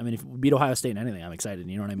awesome. I mean, if we beat Ohio State in anything, I'm excited.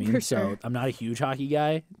 You know what I mean? For So sure. I'm not a huge hockey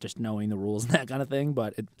guy, just knowing the rules and that kind of thing,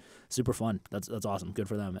 but it's super fun. That's awesome. Good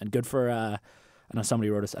for them, and good for I know somebody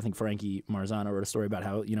wrote I think Frankie Marzano wrote a story about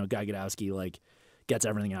how Guy Gadowski like gets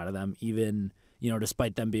everything out of them, even.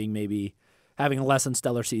 Despite them being maybe having a less than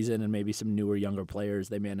stellar season and maybe some newer, younger players,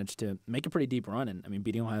 they managed to make a pretty deep run. And, I mean,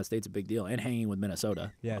 beating Ohio State's a big deal and hanging with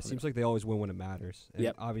Minnesota. Yeah, it seems like they always win when it matters. And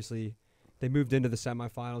Yep. obviously, they moved into the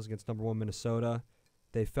semifinals against number 1 Minnesota.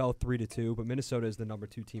 They fell 3-2, but Minnesota is the number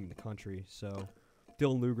 2 team in the country. So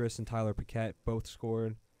Dylan Lugris and Tyler Paquette both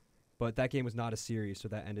scored. But that game was not a series, so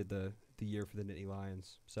that ended the year for the Nittany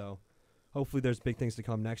Lions. So hopefully there's big things to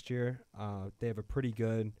come next year. They have a pretty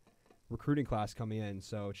good recruiting class coming in,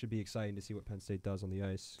 so it should be exciting to see what Penn State does on the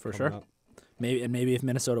ice. For sure. Up. Maybe if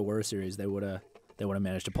Minnesota were a series, they would have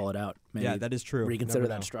managed to pull it out. Maybe yeah, that is true. Reconsider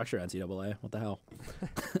that structure, NCAA. What the hell?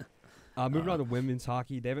 Moving on to women's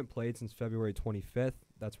hockey, they haven't played since February 25th.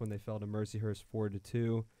 That's when they fell to Mercyhurst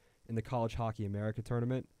 4-2 in the College Hockey America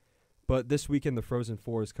tournament. But this weekend, the Frozen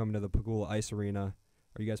Four is coming to the Pagula Ice Arena.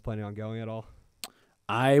 Are you guys planning on going at all?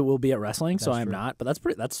 I will be at wrestling, so I'm true. not. But that's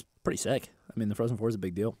pretty sick. I mean, the Frozen Four is a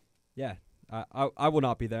big deal. Yeah, I will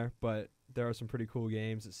not be there, but there are some pretty cool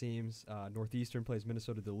games, it seems. Northeastern plays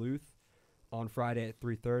Minnesota Duluth on Friday at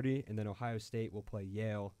 3:30, and then Ohio State will play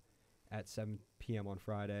Yale at 7 p.m. on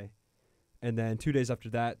Friday. And then 2 days after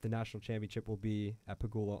that, the national championship will be at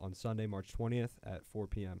Pagula on Sunday, March 20th at 4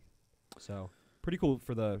 p.m. So pretty cool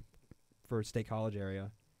for State College area.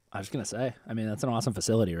 I was going to say, I mean, that's an awesome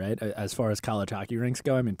facility, right? As far as college hockey rinks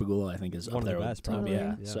go, I mean, Pagula, I think, is one up of there the with best, top. probably.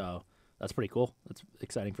 Yeah. So that's pretty cool. That's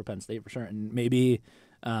exciting for Penn State for sure. And maybe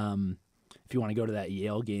if you want to go to that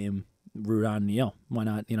Yale game, root on Yale. Why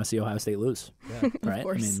not, see Ohio State lose? Yeah. Right? Of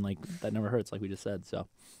course. I mean, that never hurts, like we just said. So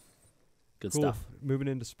good Cool. stuff. Moving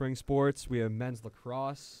into spring sports, we have men's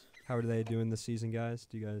lacrosse. How are they doing this season, guys?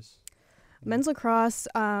 Do you guys? Men's lacrosse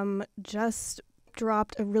just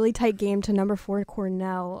dropped a really tight game to number 4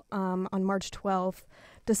 Cornell on March 12th.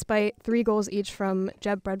 Despite 3 goals each from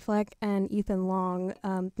Jeb Breadfleck and Ethan Long,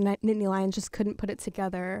 the Nittany Lions just couldn't put it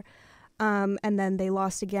together. And then they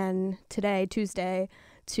lost again today, Tuesday,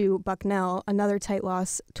 to Bucknell. Another tight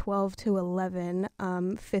loss,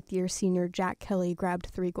 12-11. Fifth-year senior Jack Kelly grabbed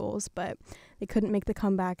 3 goals, but they couldn't make the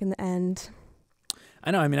comeback in the end.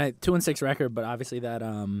 I know. I mean, 2-6 record, but obviously that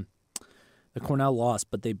the Cornell lost,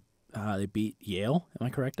 but they beat Yale. Am I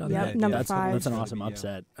correct on that? Yep, number 5. That's an awesome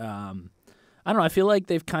upset. I don't know. I feel like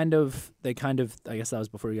they kind of. I guess that was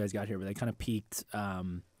before you guys got here, but they kind of peaked. That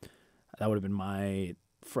would have been my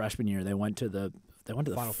freshman year. They went to the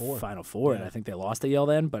Final Four, and I think they lost to Yale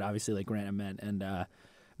then. But obviously, like Grant and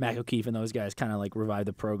Mac O'Keefe and those guys kind of like revived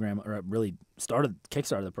the program, or really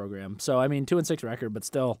kickstarted the program. So I mean, 2-6 record, but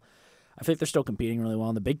still, I think they're still competing really well.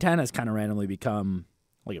 And the Big Ten has kind of randomly become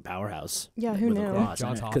like a powerhouse. Yeah, who knew?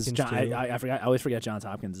 Johns Hopkins, too. I always forget Johns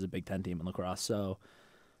Hopkins is a Big Ten team in lacrosse. So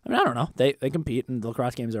I mean, I don't know. They compete, and the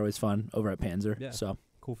lacrosse games are always fun over at Panzer. Yeah. So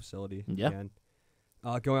Cool facility. Yeah. Again.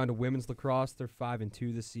 Going on to women's lacrosse, they're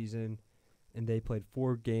 5-2 this season, and they played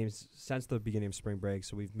 4 games since the beginning of spring break,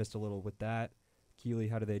 so we've missed a little with that. Keeley,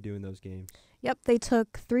 how do they do in those games? Yep, they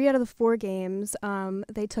took 3 out of the 4 games.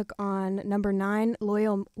 They took on number 9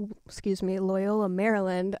 Loyola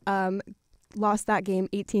Maryland. Lost that game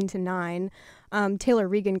 18-9. Taylor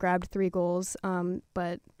Regan grabbed 3 goals,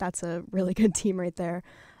 but that's a really good team right there.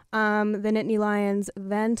 The Nittany Lions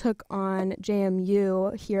then took on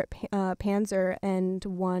JMU here at Panzer and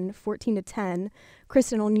won 14-10.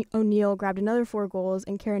 Kristen O'Neill grabbed another 4 goals,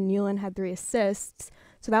 and Karen Newland had 3 assists.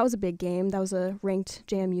 So that was a big game. That was a ranked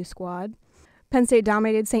JMU squad. Penn State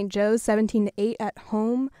dominated St. Joe's 17-8 at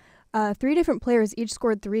home. 3 different players each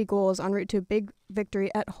scored 3 goals en route to a big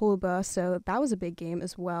victory at Holuba, so that was a big game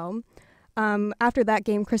as well. After that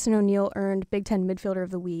game, Kristen O'Neill earned Big Ten Midfielder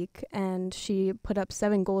of the Week, and she put up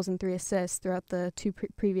 7 goals and 3 assists throughout the 2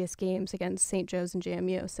 previous games against St. Joe's and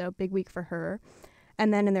JMU, so big week for her.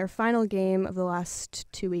 And then in their final game of the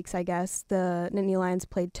last 2 weeks, I guess, the Nittany Lions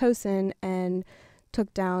played Towson and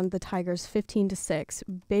took down the Tigers 15-6.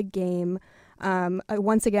 Big game.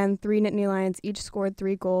 Once again, 3 Nittany Lions each scored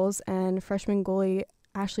 3 goals, and freshman goalie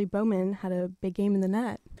Ashley Bowman had a big game in the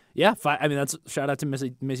net. Yeah, I mean, that's shout out to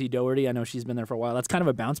Missy Doherty. I know she's been there for a while. That's kind of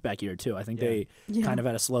a bounce back year too. I think they kind of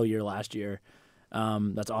had a slow year last year.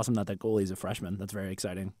 That's awesome that goalie's a freshman. That's very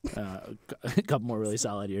exciting. A couple more really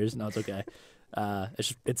solid years. No, it's okay.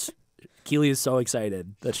 It's Keeley is so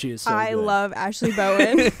excited that she is so I good. love Ashley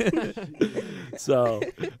Bowen. So,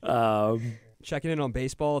 checking in on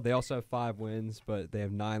baseball, they also have 5 wins, but they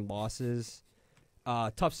have 9 losses.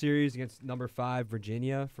 Tough series against number 5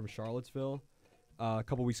 Virginia from Charlottesville. A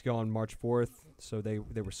couple weeks ago on March 4th, so they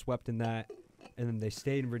were swept in that, and then they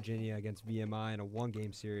stayed in Virginia against VMI in a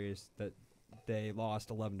 1-game series that they lost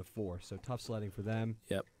 11-4. So tough sledding for them.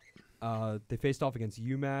 Yep. They faced off against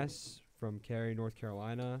UMass from Cary, North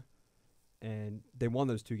Carolina, and they won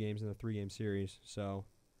those 2 games in a 3-game series. So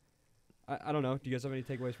I don't know. Do you guys have any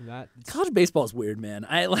takeaways from that? College baseball is weird, man.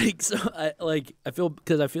 I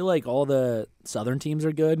feel like all the Southern teams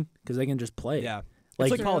are good because they can just play. Yeah. Like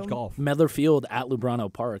it's like college golf. Medler Field at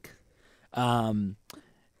Lubrano Park.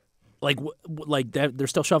 they're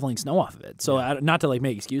still shoveling snow off of it. So not to like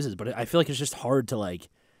make excuses, but I feel like it's just hard to like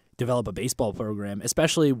develop a baseball program,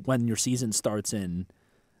 especially when your season starts in.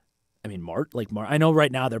 I mean, March. I know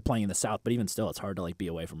right now they're playing in the South, but even still, it's hard to like be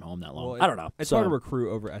away from home that long. Well, I don't know. It's hard to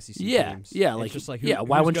recruit over SEC teams. Yeah, It's just like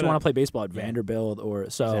why wouldn't you want to play baseball at Vanderbilt or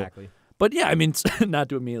so? Exactly. But yeah, I mean, not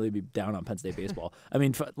to immediately be down on Penn State baseball. I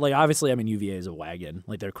mean, obviously, UVA is a wagon.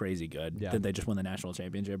 Like they're crazy good. Yeah. They just won the national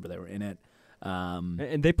championship, but they were in it.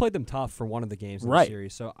 And they played them tough for one of the games in the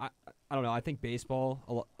series. So I don't know. I think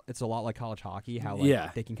baseball, it's a lot like college hockey. How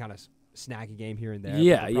they can kind of snag a game here and there.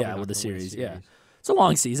 Yeah, with the series. Yeah. It's a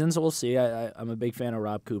long season, so we'll see. I'm a big fan of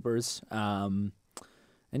Rob Cooper's. And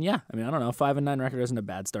yeah, I mean, I don't know. 5-9 record isn't a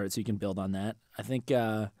bad start, so you can build on that. I think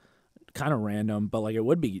kind of random, but like it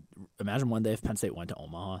would be. Imagine one day if Penn State went to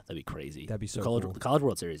Omaha. That'd be crazy. That'd be so cool. The College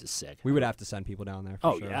World Series is sick. We would have to send people down there.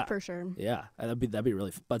 For sure. Yeah, for sure. Yeah, that'd be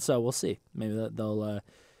really. But so we'll see. Maybe they'll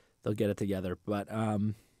get it together. But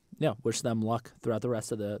yeah, wish them luck throughout the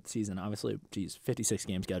rest of the season. Obviously, 56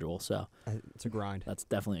 game schedule, so it's a grind. That's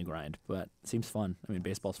definitely a grind, but it seems fun. I mean,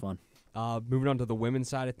 baseball's fun. Moving on to the women's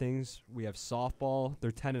side of things, we have softball.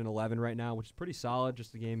 They're 10-11 right now, which is pretty solid.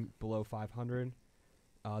 Just a game below 500.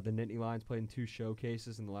 The Nittany Lions played in 2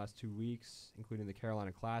 showcases in the last 2 weeks, including the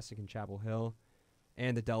Carolina Classic in Chapel Hill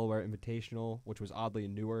and the Delaware Invitational, which was oddly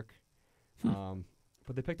in Newark.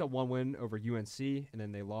 But they picked up 1 win over UNC, and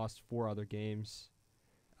then they lost 4 other games.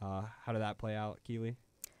 How did that play out, Keeley?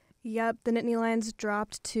 Yep, the Nittany Lions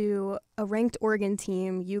dropped to a ranked Oregon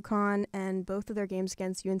team, UConn, and both of their games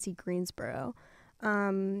against UNC Greensboro.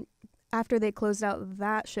 After they closed out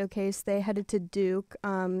that showcase, they headed to Duke,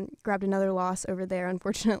 grabbed another loss over there,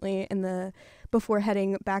 unfortunately, before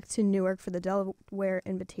heading back to Newark for the Delaware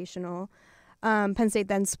Invitational. Penn State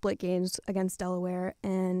then split games against Delaware,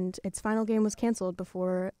 and its final game was canceled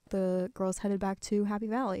before the girls headed back to Happy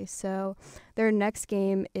Valley. So their next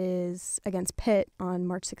game is against Pitt on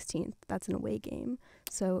March 16th. That's an away game.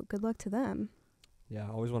 So good luck to them. Yeah,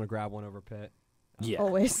 I always want to grab one over Pitt. Yeah,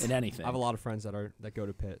 always. In anything. I have a lot of friends that go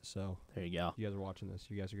to Pitt, so there you go. You guys are watching this.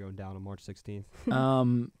 You guys are going down on March 16th.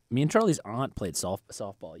 Me and Charlie's aunt played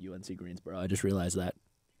softball at UNC Greensboro. I just realized that.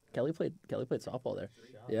 Kelly played softball there.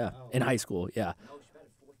 Yeah, in high school. Yeah. No, she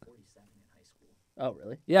batted .447 in high school. Oh,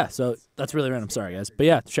 really? Yeah. So that's really random. Sorry, guys. But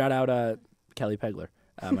yeah, shout out Kelly Pegler,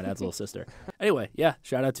 my dad's little sister. Anyway, yeah,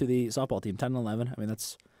 shout out to the softball team, 10-11. I mean,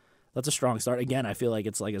 that's a strong start. Again, I feel like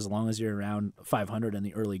it's like as long as you're around 500 in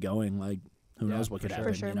the early going, like who knows what could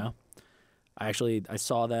happen. Sure. You know. I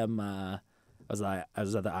saw them. I was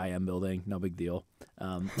at the IM building. No big deal.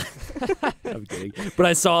 I'm kidding. But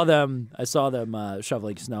I saw them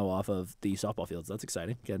shoveling snow off of the softball fields. That's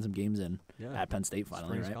exciting. Getting some games in at Penn State finally.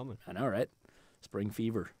 Spring's right? coming. I know, right? Spring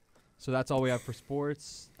fever. So that's all we have for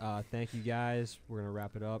sports. Thank you guys. We're gonna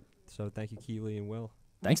wrap it up. So thank you, Keeley and Will.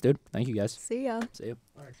 Thanks, dude. Thank you, guys. See ya. See you.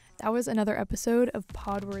 That was another episode of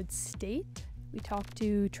Podward State. We talked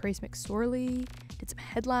to Trace McSorley, did some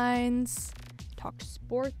headlines, talked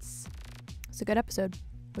sports. It's a good episode.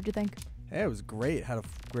 What'd you think? Hey, it was great. Had a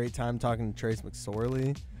great time talking to Trace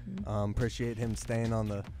McSorley. Appreciate him staying on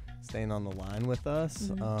the line with us.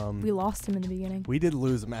 We lost him in the beginning. We did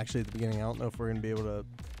lose him actually at the beginning. I don't know if we're gonna be able to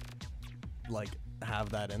have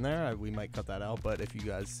that in there. We might cut that out, but if you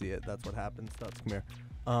guys see it, that's what happens. Come here.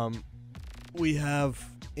 We have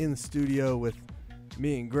in the studio with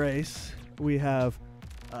me and Grace. We have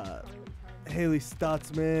Hailey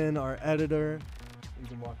Stutzman, our editor. You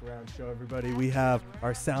can walk around and show everybody. We have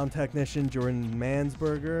our sound technician, Jordan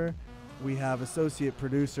Mansberger. We have associate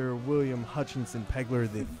producer, William Hutchinson Pegler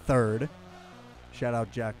III. Shout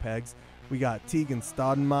out Jack Pegs. We got Teagan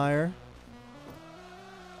Staudenmeier.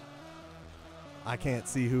 I can't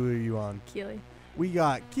see who are you on. Keeley. We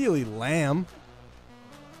got Keeley Lamm.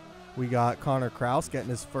 We got Connor Krause getting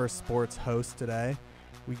his first sports host today.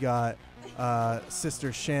 We got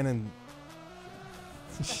sister Shannon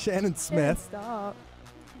Smith. Stop.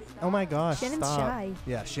 Oh my gosh, Shannon's stop. shy.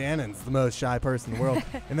 Yeah, Shannon's the most shy person in the world.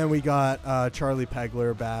 And then we got Charlie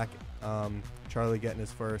Pegler back. Charlie getting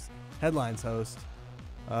his first headlines host.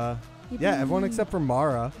 Yeah, everyone except for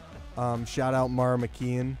Mara. Shout out Mara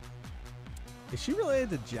McKeon. Is she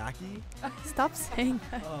related to Jackie? Stop saying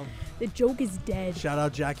that. The joke is dead. Shout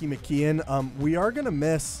out Jackie McKeon. We are going to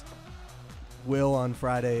miss Will on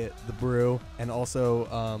Friday at the Brew, and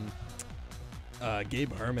also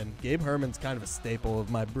Gabe Herman. Gabe Herman's kind of a staple of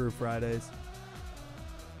my Brew Fridays.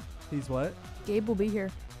 He's what? Gabe will be here.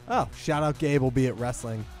 Oh, shout out Gabe will be at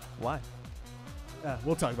wrestling. Why? Yeah,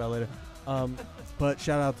 we'll talk about it later. But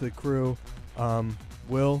shout out to the crew.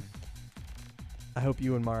 Will, I hope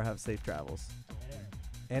you and Mara have safe travels.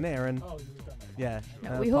 And Aaron. Yeah.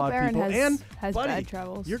 No, we hope pod Aaron people. has, and has buddy, bad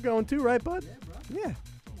travels. You're going too, right, bud? Yeah.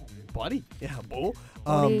 Buddy. Yeah, bull.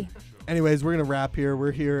 Buddy. Anyways, we're going to wrap here.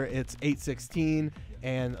 We're here. It's 8:16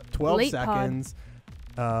 and 12 Late pod. seconds.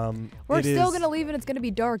 We're still going to leave and it's going to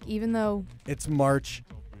be dark, even though It's March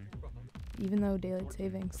daylight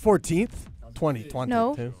savings. 14th, 2022.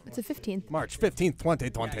 No, it's the 15th. March 15th,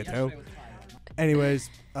 2022. Anyways,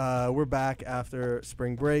 we're back after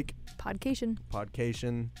spring break. Podcation,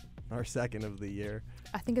 our second of the year.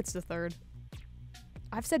 I think it's the third.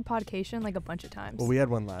 I've said podcation like a bunch of times. Well, we had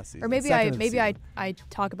one last season. Or maybe Second of the season. I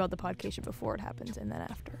talk about the podcation before it happens and then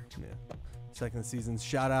after. Yeah. Second of the season.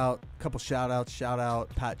 Shout out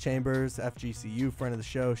Pat Chambers, FGCU, friend of the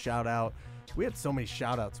show. Shout out. We had so many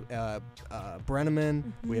shout outs.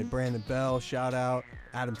 Brenneman, we had Brandon Bell, shout out.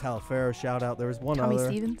 Adam Talaferro, shout out. There was one Tommy other.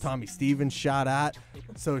 Stevens. Tommy Stevens, shout out.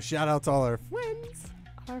 So shout out to all our friends.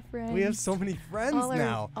 Our friends. We have so many friends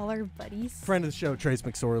now. All our buddies. Friend of the show, Trace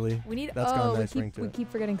McSorley. We need. That's got a nice we ring to it.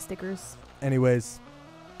 keep forgetting stickers. Anyways,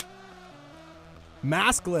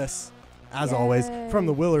 maskless, as Yay. always, from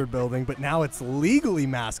the Willard Building, but now it's legally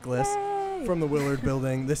maskless from the Willard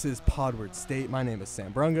Building. This is Podward State. My name is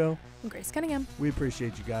Sam Brungo. I'm Grace Cunningham. We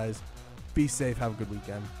appreciate you guys. Be safe. Have a good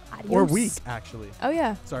weekend. Adios. Or week, actually. Oh,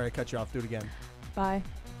 yeah. Sorry, I cut you off. Do it again. Bye.